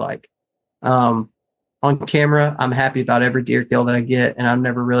actually looked like. On camera, I'm happy about every deer kill that I get, and I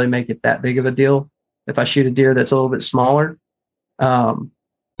never really make it that big of a deal if I shoot a deer that's a little bit smaller. A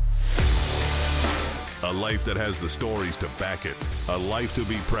life that has the stories to back it. A life to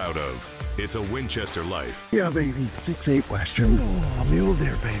be proud of. It's a Winchester life. Yeah, baby. 6'8" Western. Oh, mule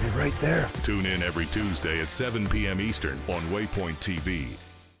deer, baby, right there. Tune in every Tuesday at 7 p.m. Eastern on Waypoint TV.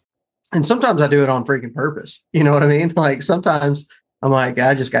 And sometimes I do it on freaking purpose. You know what I mean? Like sometimes I'm like,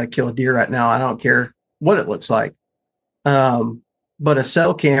 I just got to kill a deer right now. I don't care what it looks like. But a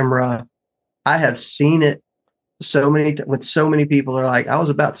cell camera, I have seen it with so many people are like, I was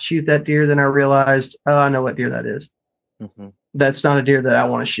about to shoot that deer. Then I realized, oh, I know what deer that is. Mm-hmm. That's not a deer that I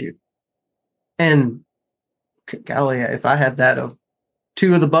want to shoot. And golly, if I had that of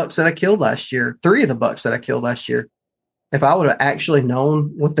 2 of the bucks that I killed last year, 3 of the bucks that I killed last year, if I would have actually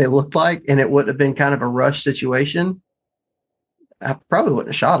known what they looked like and it wouldn't have been kind of a rush situation, I probably wouldn't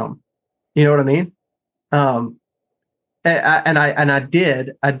have shot them. You know what I mean? I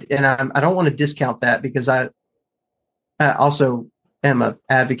did. I don't want to discount that because I also am an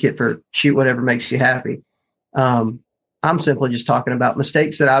advocate for shoot whatever makes you happy. I'm simply just talking about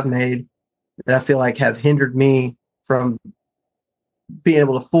mistakes that I've made that I feel like have hindered me from being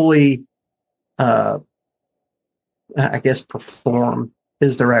able to fully, I guess, perform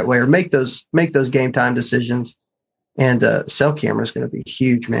is the right way, or make those game time decisions. And cell camera is going to be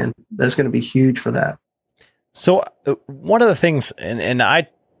huge, man. That's going to be huge for that. So one of the things, and I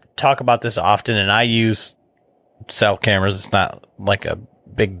talk about this often, and I use cell cameras. It's not like a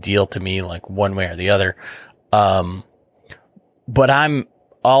big deal to me, like one way or the other. But I'm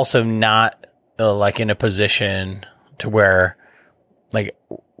also not like in a position to where, like,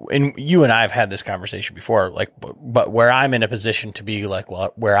 and you and I have had this conversation before, like, but where I'm in a position to be like,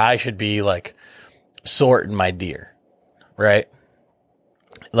 well, where I should be like sorting my deer, right?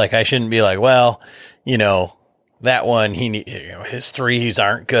 Like I shouldn't be like, well, that one, his threes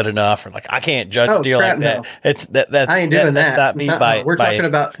aren't good enough, or like I can't judge a deer like that. No. It's that I ain't doing that. That's not me. We're talking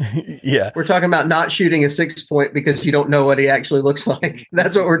about we're talking about not shooting a 6-point because you don't know what he actually looks like.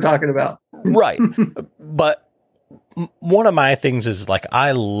 That's what we're talking about, right? But one of my things is like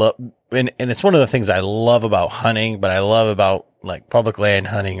I love, and it's one of the things I love about hunting, but I love about like public land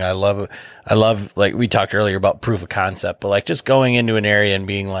hunting. I love like we talked earlier about proof of concept, but like just going into an area and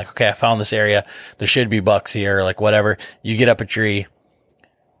being like, okay, I found this area. There should be bucks here, or like whatever. You get up a tree,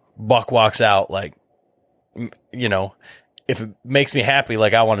 buck walks out, like, if it makes me happy,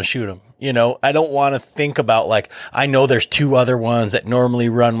 like I want to shoot him. I don't want to think about like, I know there's 2 other ones that normally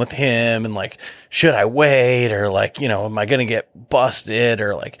run with him, and like, should I wait, or like, am I going to get busted,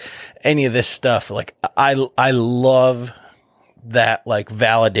 or like any of this stuff. Like I love that like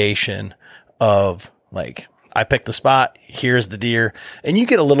validation of like, I picked the spot, here's the deer. And you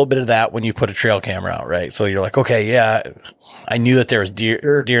get a little bit of that when you put a trail camera out, right? So you're like, okay, yeah, I knew that there was deer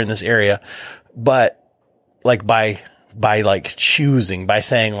in this area, but like by like choosing, by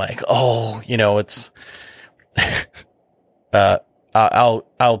saying like, oh, it's,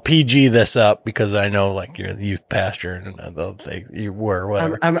 I'll PG this up because I know like you're the youth pastor and you were,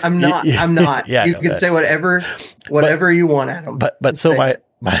 whatever. I'm not. Yeah, you can say whatever you want, Adam. But so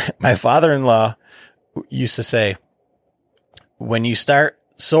my father-in-law used to say, when you start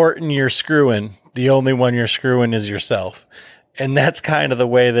sorting your screwing, the only one you're screwing is yourself. And that's kind of the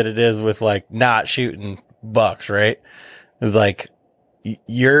way that it is with like not shooting bucks, right? It's like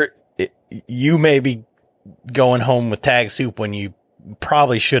you may be going home with tag soup when you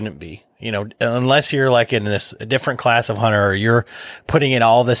probably shouldn't be, unless you're like in a different class of hunter, or you're putting in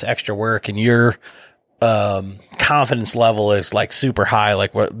all this extra work and your confidence level is like super high,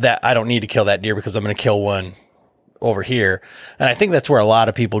 like that I don't need to kill that deer because I'm going to kill one over here. And I think that's where a lot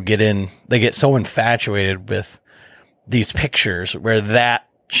of people they get so infatuated with these pictures where that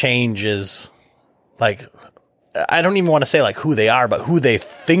changes, like, I don't even want to say like who they are, but who they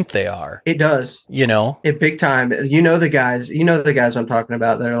think they are. It does, it big time. The guys I'm talking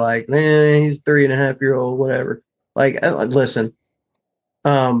about that are like, man, he's 3.5-year-old, whatever. Like, listen,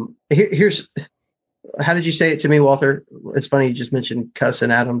 here's how did you say it to me, Walter? It's funny you just mentioned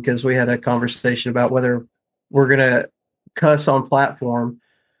cussing at him, because we had a conversation about whether we're going to cuss on platform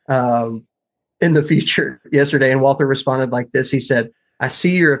in the future yesterday. And Walter responded like this. He said, I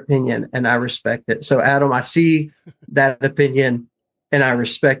see your opinion and I respect it. So Adam, I see that opinion and I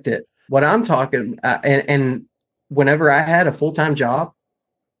respect it. What I'm talking, and whenever I had a full-time job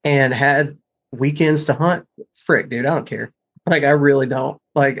and had weekends to hunt, frick, dude, I don't care. Like, I really don't.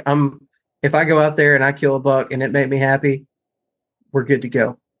 Like, if I go out there and I kill a buck and it made me happy, we're good to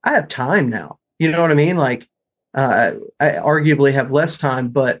go. I have time now. You know what I mean? Like, I arguably have less time,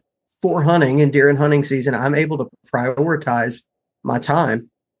 but for hunting and deer and hunting season, I'm able to prioritize my time.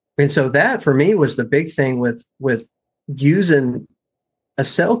 And so that for me was the big thing with using a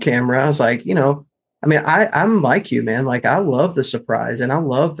cell camera. I was like, I mean, I'm like you, man. Like, I love the surprise and I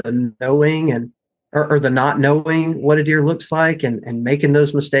love the knowing and or the not knowing what a deer looks like and making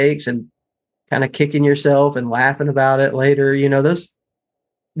those mistakes and kind of kicking yourself and laughing about it later.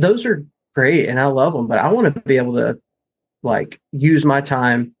 Those are great and I love them, but I want to be able to like use my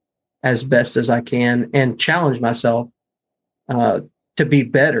time as best as I can and challenge myself to be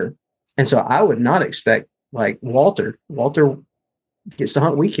better. And so I would not expect like Walter gets to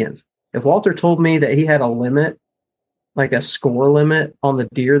hunt weekends. If Walter told me that he had a limit, like a score limit on the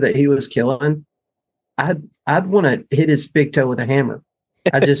deer that he was killing, I'd want to hit his big toe with a hammer.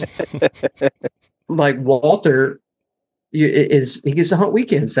 I just like Walter he gets to hunt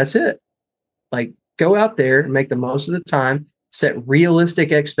weekends. That's it. Like, go out there and make the most of the time, set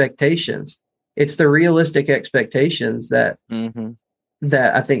realistic expectations. It's the realistic expectations that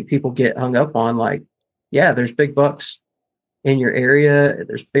that I think people get hung up on. Like, yeah, there's big bucks in your area.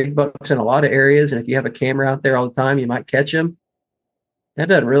 There's big bucks in a lot of areas. And if you have a camera out there all the time, you might catch them. That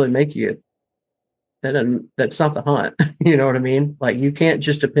doesn't really make you, that's not the hunt. You know what I mean? Like, you can't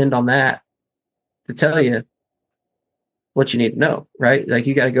just depend on that to tell you what you need to know, right? Like,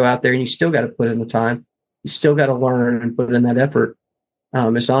 you got to go out there and you still got to put in the time. You still got to learn and put in that effort.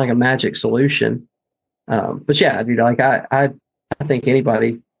 It's not like a magic solution. But yeah, dude, like I think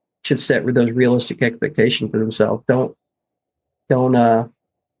anybody should set those realistic expectations for themselves. Don't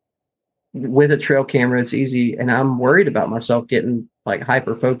with a trail camera, it's easy. And I'm worried about myself getting like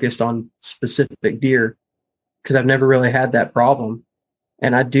hyper focused on specific deer because I've never really had that problem.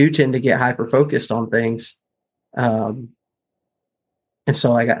 And I do tend to get hyper focused on things. And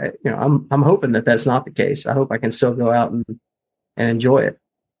so I'm hoping that that's not the case. I hope I can still go out and enjoy it.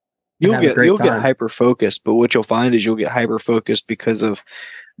 You'll get hyper focused, but what you'll find is you'll get hyper focused because of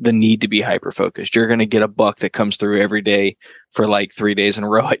the need to be hyper focused. You're going to get a buck that comes through every day for like 3 days in a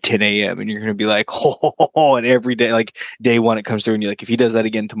row at 10 a.m. and you're going to be like, oh, and every day, like day one, it comes through and you're like, if he does that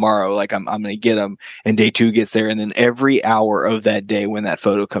again tomorrow, like I'm going to get him. And day two gets there. And then every hour of that day, when that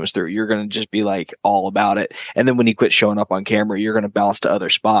photo comes through, you're going to just be like all about it. And then when he quits showing up on camera, you're going to bounce to other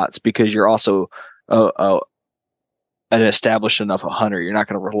spots because you're also, an established enough a hunter. You're not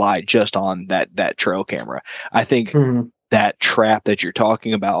going to rely just on that trail camera. I think that trap that you're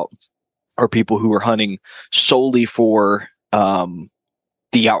talking about are people who are hunting solely for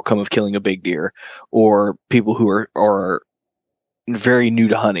the outcome of killing a big deer, or people who are very new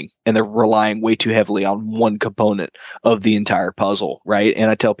to hunting and they're relying way too heavily on one component of the entire puzzle, right?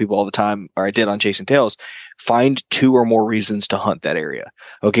 And I tell people all the time, or I did on Chasing Tails, find 2 or more reasons to hunt that area.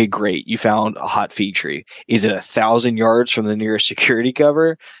 Okay, great. You found a hot feed tree. Is it 1,000 yards from the nearest security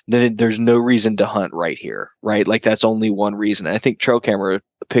cover? Then there's no reason to hunt right here, right? Like, that's only one reason. And I think trail camera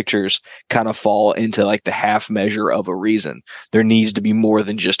pictures kind of fall into like the half measure of a reason. There needs to be more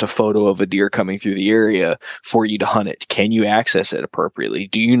than just a photo of a deer coming through the area for you to hunt it. Can you access it appropriately?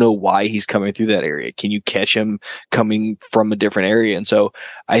 Do you know why he's coming through that area? Can you catch him coming from a different area? And so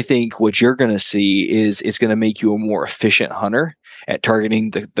I think what you're going to see is it's going to make you a more efficient hunter at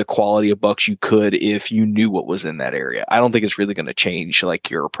targeting the quality of bucks you could if you knew what was in that area. I don't think it's really going to change like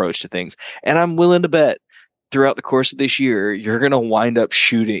your approach to things. And I'm willing to bet throughout the course of this year, you're going to wind up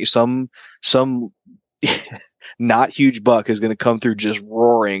shooting some not huge buck is going to come through just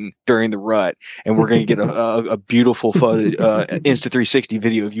roaring during the rut. And we're going to get a beautiful photo, Insta360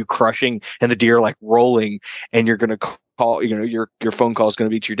 video of you crushing and the deer like rolling. And you're going to call, your phone call is going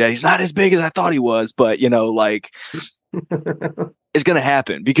to be to your dad. He's not as big as I thought he was, but like it's going to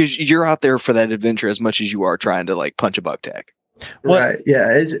happen because you're out there for that adventure as much as you are trying to like punch a buck tag. Right.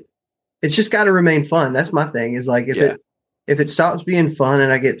 Yeah. It's just got to remain fun. That's my thing is like, if it stops being fun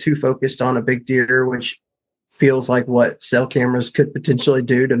and I get too focused on a big deer, which feels like what cell cameras could potentially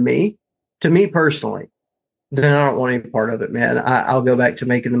do to me personally, then I don't want any part of it, man. I'll go back to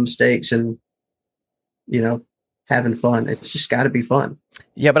making the mistakes and, having fun. It's just got to be fun.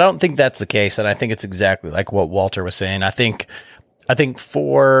 Yeah, but I don't think that's the case, and I think it's exactly like what Walter was saying. I think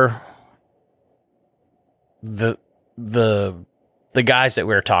for the guys that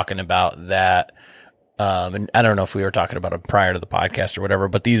we were talking about that, and I don't know if we were talking about them prior to the podcast or whatever,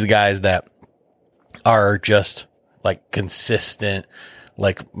 but these guys that are just like consistent,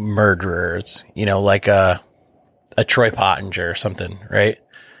 like murderers, like a Troy Pottinger or something, right?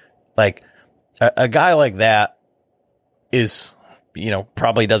 Like a guy like that is,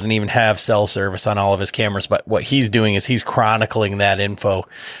 probably doesn't even have cell service on all of his cameras, but what he's doing is he's chronicling that info.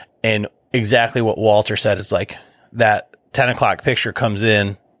 And exactly what Walter said is like that 10 o'clock picture comes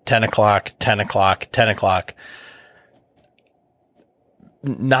in, 10 o'clock, 10 o'clock, 10 o'clock.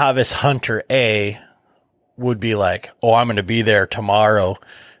 Novice hunter A would be like, oh, I'm going to be there tomorrow,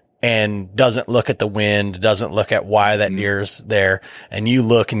 and doesn't look at the wind, doesn't look at why that deer's there. And you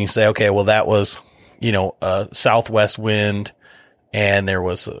look and you say, okay, well, that was, a southwest wind, and there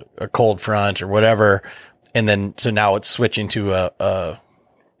was a cold front or whatever. And then, so now it's switching to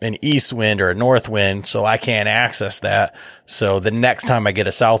an east wind or a north wind. So I can't access that. So the next time I get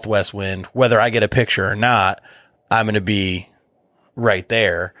a southwest wind, whether I get a picture or not, I'm going to be right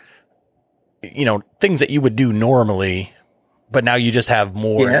there. Things that you would do normally, but now you just have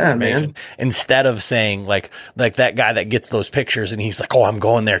more information. Man. Instead of saying like that guy that gets those pictures and he's like, oh, I'm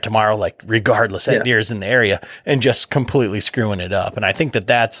going there tomorrow, like regardless, that deer's in the area, and just completely screwing it up. And I think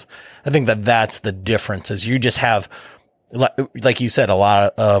that's the difference, is you just have, like you said, a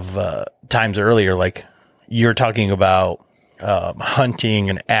lot of times earlier, like you're talking about hunting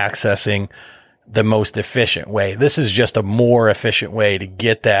and accessing the most efficient way. This is just a more efficient way to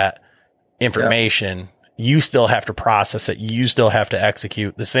get that information. Yeah. You still have to process it. You still have to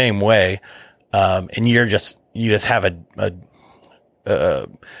execute the same way. And you just have a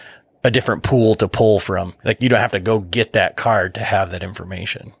different pool to pull from. Like you don't have to go get that card to have that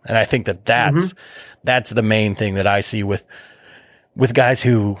information. And I think that's the main thing that I see with guys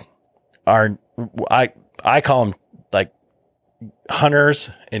who are, I call them like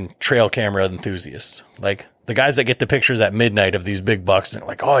hunters and trail camera enthusiasts. Like the guys that get the pictures at midnight of these big bucks and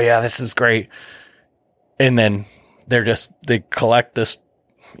like, oh yeah, this is great. And then they collect this,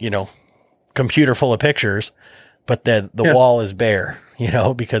 computer full of pictures, but the wall is bare,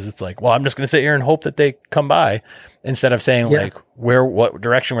 because it's like, well, I'm just going to sit here and hope that they come by, instead of saying like, what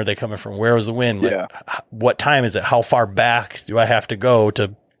direction were they coming from? Where was the wind? Like, what time is it? How far back do I have to go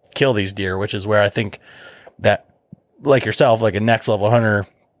to kill these deer? Which is where I think that, like yourself, like a next level hunter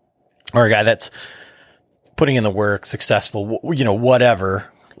or a guy that's putting in the work, successful,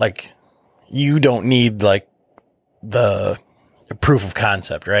 whatever, like, you don't need like the proof of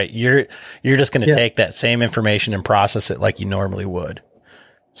concept, right? You're just going to take that same information and process it like you normally would.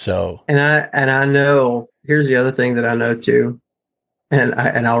 So, and I know, here's the other thing that I know too, and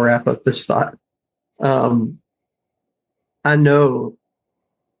I'll wrap up this thought. I know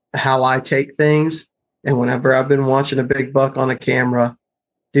how I take things, and whenever I've been watching a big buck on a camera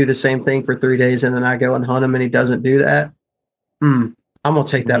do the same thing for 3 days, and then I go and hunt him and he doesn't do that, I'm going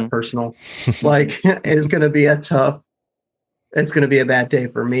to take that personal. Like, it's going to be it's going to be a bad day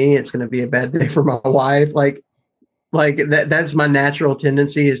for me. It's going to be a bad day for my wife. Like that's my natural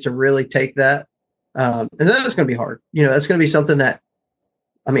tendency, is to really take that. And that's going to be hard. That's going to be something that,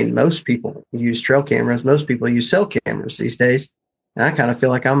 most people use trail cameras. Most people use cell cameras these days. And I kind of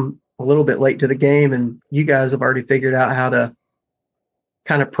feel like I'm a little bit late to the game, and you guys have already figured out how to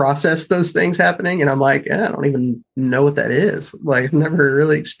kind of process those things happening. And I'm like, I don't even know what that is. Like, I've never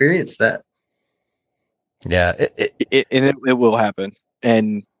really experienced that. Yeah. It will happen.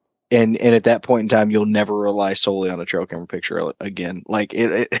 And at that point in time, you'll never rely solely on a trail camera picture again. Like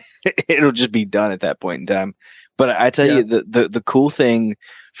it'll just be done at that point in time. But I tell you, the cool thing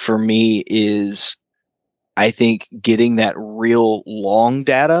for me is, I think getting that real long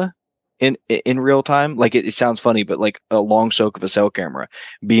data in real time, like it sounds funny, but like a long soak of a cell camera,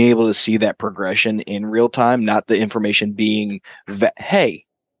 being able to see that progression in real time, not the information being, hey,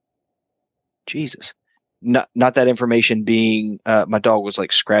 Jesus, not that information being, my dog was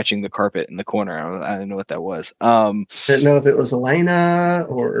like scratching the carpet in the corner. I didn't know what that was. Didn't know if it was Elena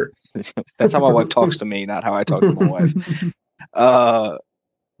or. That's how my wife talks to me, not how I talk to my wife.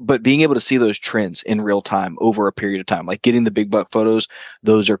 But being able to see those trends in real time over a period of time, like getting the big buck photos,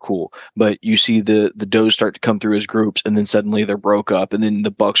 those are cool. But you see the does start to come through as groups, and then suddenly they're broke up, and then the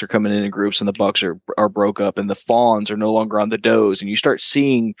bucks are coming in groups, and the bucks are broke up, and the fawns are no longer on the does, and you start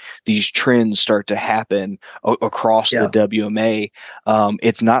seeing these trends start to happen across the WMA.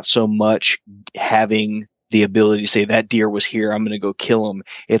 It's not so much having the ability to say that deer was here, I'm going to go kill him.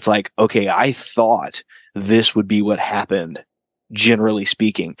 It's like, okay, I thought this would be what happened generally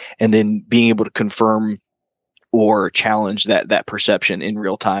speaking, and then being able to confirm or challenge that perception in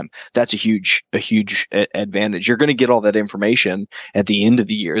real time. That's a huge advantage. You're going to get all that information at the end of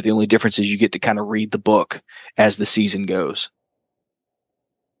the year. The only difference is you get to kind of read the book as the season goes.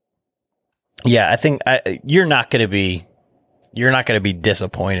 Yeah, I think you're not going to be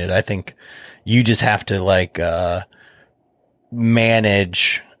disappointed. I think you just have to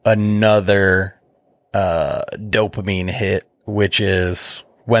manage another dopamine hit, which is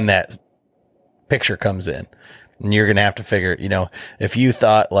when that picture comes in. And you're going to have to figure, if you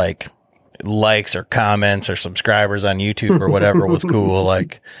thought likes or comments or subscribers on YouTube or whatever was cool,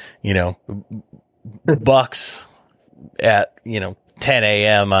 bucks at, 10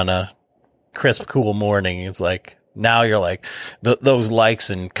 a.m. on a crisp, cool morning. It's like, now you're like those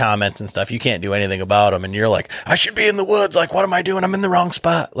likes and comments and stuff, you can't do anything about them. And you're like, I should be in the woods. Like, what am I doing? I'm in the wrong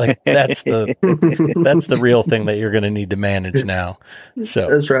spot. Like that's the real thing that you're going to need to manage now. So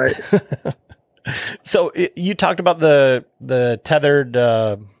that's right. So you talked about the tethered,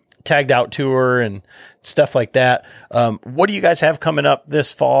 tagged out tour and stuff like that. What do you guys have coming up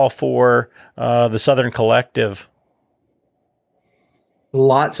this fall for the Southern Collective?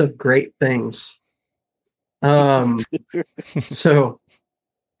 Lots of great things. So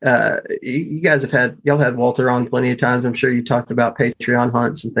you guys y'all had Walter on plenty of times. I'm sure you talked about Patreon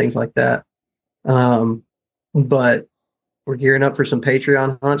hunts and things like that. But we're gearing up for some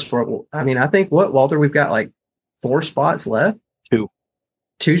Patreon hunts I think Walter, we've got like 4 spots left.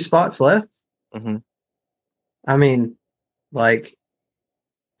 2 spots left. Mm-hmm. I mean,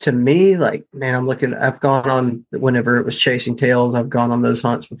 to me, man, I've gone on whenever it was chasing tails. I've gone on those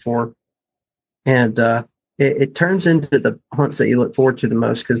hunts before, and it turns into the hunts that you look forward to the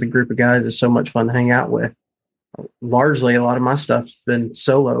most because the group of guys is so much fun to hang out with. Largely, a lot of my stuff's been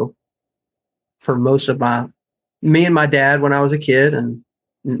solo for most of me and my dad when I was a kid,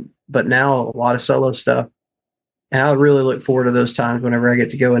 but now a lot of solo stuff. And I really look forward to those times whenever I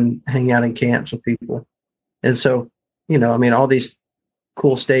get to go and hang out in camps with people. And so, all these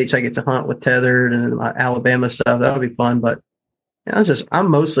cool states I get to hunt with tethered and my Alabama stuff, that'll be fun. But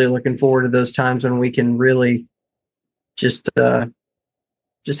I'm mostly looking forward to those times when we can really just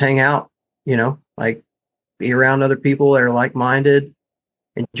hang out, be around other people that are like-minded,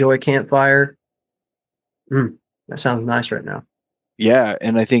 enjoy campfire. That sounds nice right now. Yeah.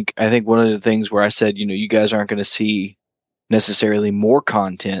 And I think one of the things where I said, you guys aren't going to see necessarily more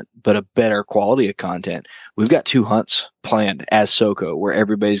content, but a better quality of content. We've got 2 hunts planned as SoCo where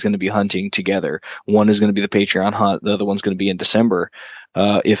everybody's going to be hunting together. One is going to be the Patreon hunt. The other one's going to be in December.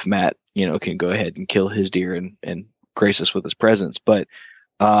 If Matt, can go ahead and kill his deer and grace us with his presence. But,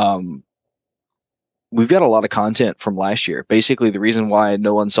 we've got a lot of content from last year. Basically, the reason why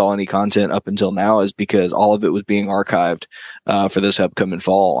no one saw any content up until now is because all of it was being archived for this upcoming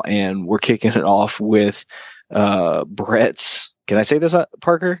fall. And we're kicking it off with Brett's. Can I say this,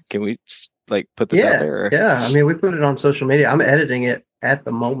 Parker? Can we put this out there? Yeah. I mean, we put it on social media. I'm editing it at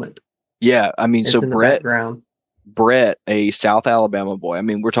the moment. Yeah. I mean, it's so in the background. Brett, a South Alabama boy, I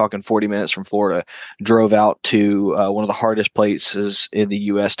mean, we're talking 40 minutes from Florida, drove out to one of the hardest places in the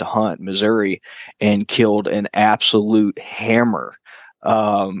U.S. to hunt, Missouri, and killed an absolute hammer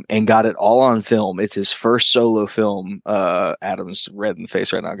and got it all on film. It's his first solo film. Adam's red in the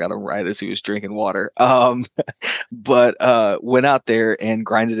face right now. I got him right as he was drinking water. But went out there and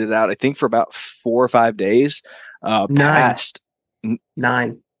grinded it out, I think, for about 4 or 5 days. Passed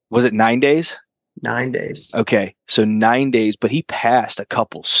 9. Was it 9 days? 9 days. Okay. So 9 days, but he passed a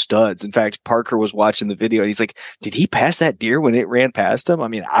couple studs. In fact, Parker was watching the video and he's like, did he pass that deer when it ran past him? I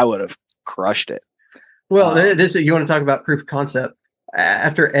mean, I would have crushed it. Well, you want to talk about proof of concept.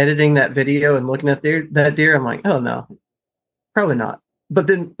 After editing that video and looking at that deer, I'm like, oh no, probably not. But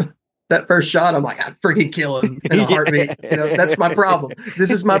then that first shot, I'm like, I'd freaking kill him in a heartbeat. That's my problem. This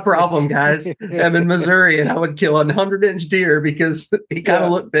is my problem, guys. I'm in Missouri and I would kill a 100-inch deer because he kind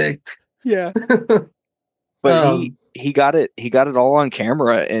of looked big. Yeah. But he got it all on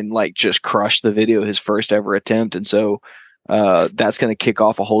camera and just crushed the video, his first ever attempt. And so that's going to kick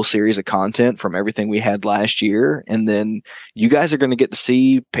off a whole series of content from everything we had last year. And then you guys are going to get to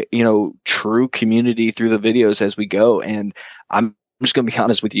see, true community through the videos as we go. And I'm just going to be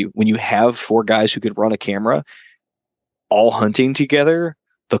honest with you. When you have 4 guys who could run a camera all hunting together,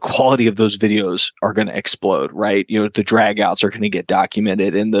 the quality of those videos are going to explode, right? The drag outs are going to get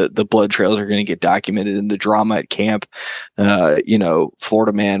documented and the blood trails are going to get documented and the drama at camp,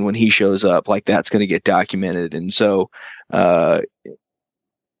 Florida man, when he shows up, that's going to get documented. And so,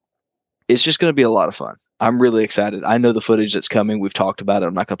 it's just going to be a lot of fun. I'm really excited. I know the footage that's coming. We've talked about it.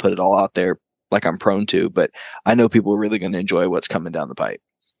 I'm not going to put it all out there, I'm prone to, but I know people are really going to enjoy what's coming down the pipe.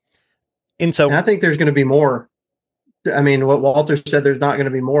 And so And I think there's going to be more. I mean, what Walter said, there's not going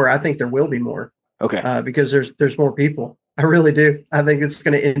to be more. I think there will be more. Okay. Because there's more people. I really do. I think it's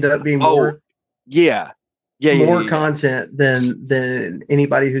going to end up being more. Yeah. More content than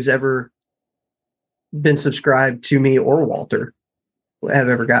anybody who's ever been subscribed to me or Walter have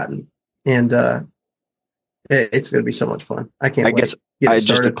ever gotten. And it's going to be so much fun. I can't wait.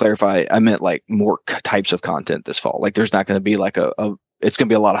 Just to clarify, I meant like more types of content this fall. Like there's not going to be like it's going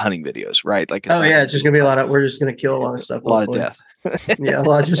to be a lot of hunting videos, right? Like, it's just going to be a lot of, we're just going to kill a lot of stuff. A lot of death. Yeah. A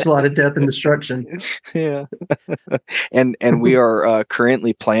lot of death and destruction. Yeah. and we are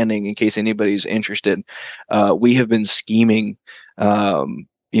currently planning, in case anybody's interested, we have been scheming,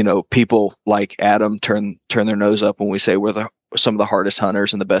 people like Adam turn their nose up when we say we're some of the hardest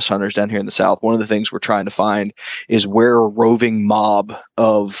hunters and the best hunters down here in the South. One of the things we're trying to find is where a roving mob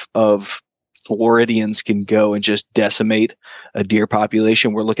of Floridians can go and just decimate a deer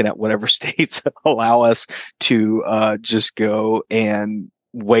population. We're looking at whatever states allow us to just go and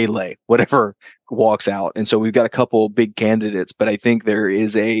waylay whatever walks out. And so we've got a couple big candidates, but I think there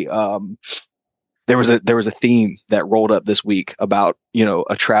is there was a theme that rolled up this week about,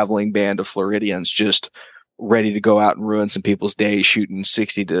 a traveling band of Floridians just ready to go out and ruin some people's days, shooting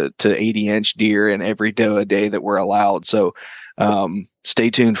 60 to 80 inch deer in every doe a day that we're allowed. So stay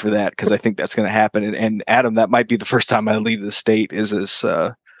tuned for that, because I think that's going to happen. And Adam, that might be the first time I leave the state is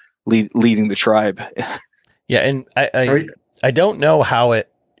leading the tribe. Yeah. And I don't know how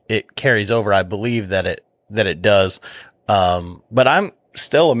it carries over. I believe that it does. But I'm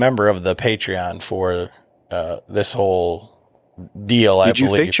still a member of the Patreon for this whole deal. Did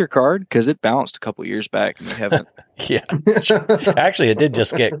you fix your card? Because it bounced a couple years back and you haven't. Yeah. Actually, it did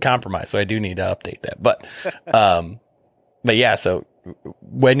just get compromised, so I do need to update that. But yeah, so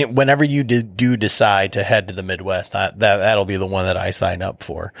whenever you do decide to head to the Midwest, that'll be the one that I sign up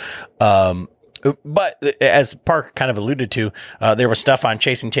for. But as Park kind of alluded to, there was stuff on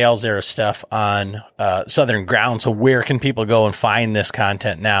Chasing Tails. There was stuff on Southern Ground. So where can people go and find this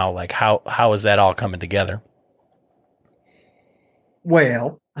content now? Like how is that all coming together?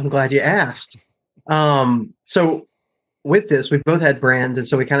 Well, I'm glad you asked. So with this, we've both had brands, and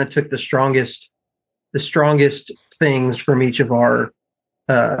so we kind of took the strongest things from each of our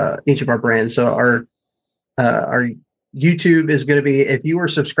brands. So our YouTube is going to be, if you are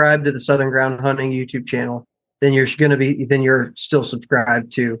subscribed to the Southern Ground Hunting YouTube channel, then you're still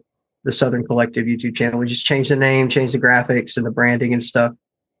subscribed to the Southern Collective YouTube channel. We just changed the name, changed the graphics and the branding and stuff.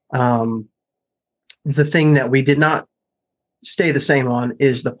 The thing that we did not stay the same on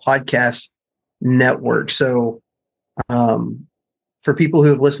is the podcast network. So for people who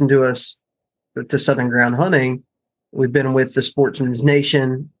have listened to us to Southern Ground Hunting, we've been with the Sportsman's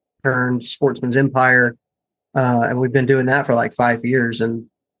Nation turned Sportsman's Empire. And we've been doing that for like 5 years. And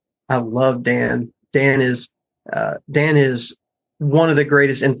I love Dan. Dan is one of the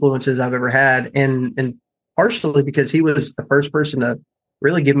greatest influences I've ever had. And partially because he was the first person to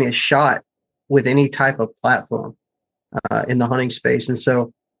really give me a shot with any type of platform in the hunting space. And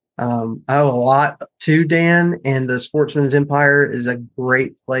so I owe a lot to Dan, and the Sportsman's Empire is a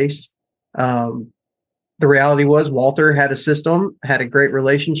great place. The reality was Walter had a system, had a great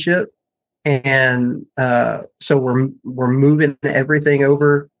relationship. And so we're moving everything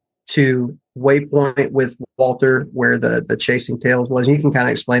over to Waypoint with Walter, where the Chasing Tails was. And you can kind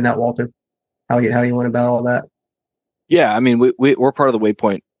of explain that, Walter, how you went about all that. Yeah, I mean, we're part of the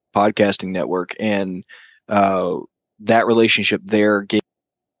Waypoint podcasting network, and that relationship there gave.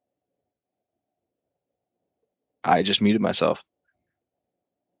 I just muted myself.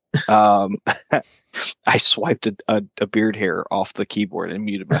 I swiped a beard hair off the keyboard and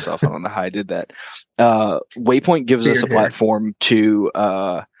muted myself. I don't know how I did that. Waypoint gives us a platform to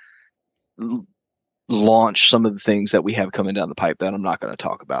launch some of the things that we have coming down the pipe that I'm not going to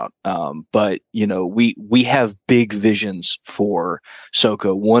talk about. But we have big visions for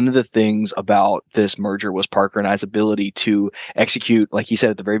SoCo. One of the things about this merger was Parker and I's ability to execute, like he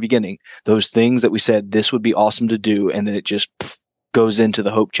said at the very beginning, those things that we said this would be awesome to do, and then it just goes into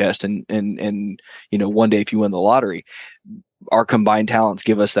the hope chest, and one day if you win the lottery, our combined talents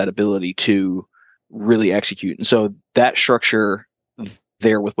give us that ability to really execute. And so that structure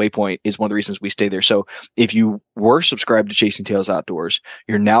there with Waypoint is one of the reasons we stay there. So if you were subscribed to Chasing Tails Outdoors,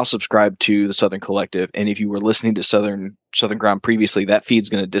 you're now subscribed to the Southern Collective. And if you were listening to Southern Ground previously, that feed's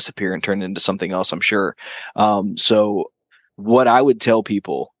going to disappear and turn into something else, I'm sure. So what I would tell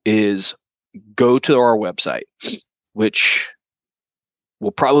people is go to our website, which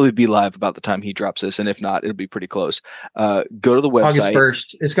will probably be live about the time he drops this, and if not, it'll be pretty close. Go to the website.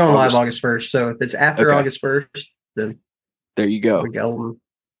 August 1st. It's going live August 1st. So if it's after August 1st, then there you go. We're golden.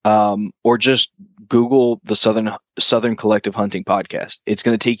 Or just Google the Southern Collective Hunting Podcast. It's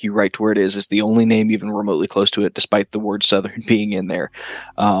going to take you right to where it is. It's the only name even remotely close to it, despite the word Southern being in there.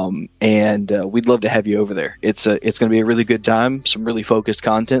 And we'd love to have you over there. It's going to be a really good time. Some really focused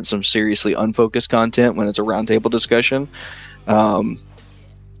content, some seriously unfocused content when it's a roundtable discussion. I'm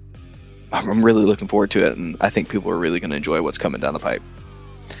really looking forward to it, and I think people are really going to enjoy what's coming down the pipe.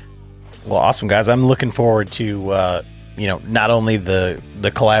 Well, awesome, guys. I'm looking forward to not only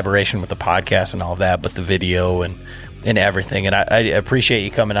the collaboration with the podcast and all that, but the video and everything. And I appreciate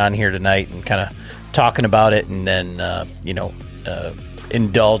you coming on here tonight and kind of talking about it, and then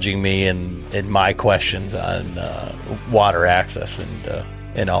indulging me in my questions on water access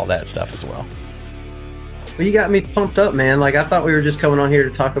and all that stuff as well. Well, you got me pumped up, man. Like, I thought we were just coming on here to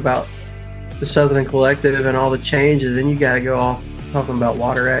talk about the Southern Collective and all the changes, and you got to go off talking about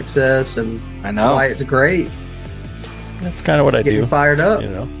water access and I know why it's great. That's kind of what I do. Fired up,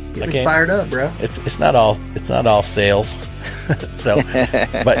 Get me fired up, bro. It's not all sales. So,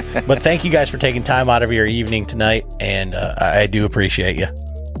 but thank you guys for taking time out of your evening tonight, and I do appreciate you.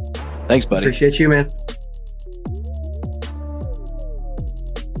 Thanks, buddy. Appreciate you, man.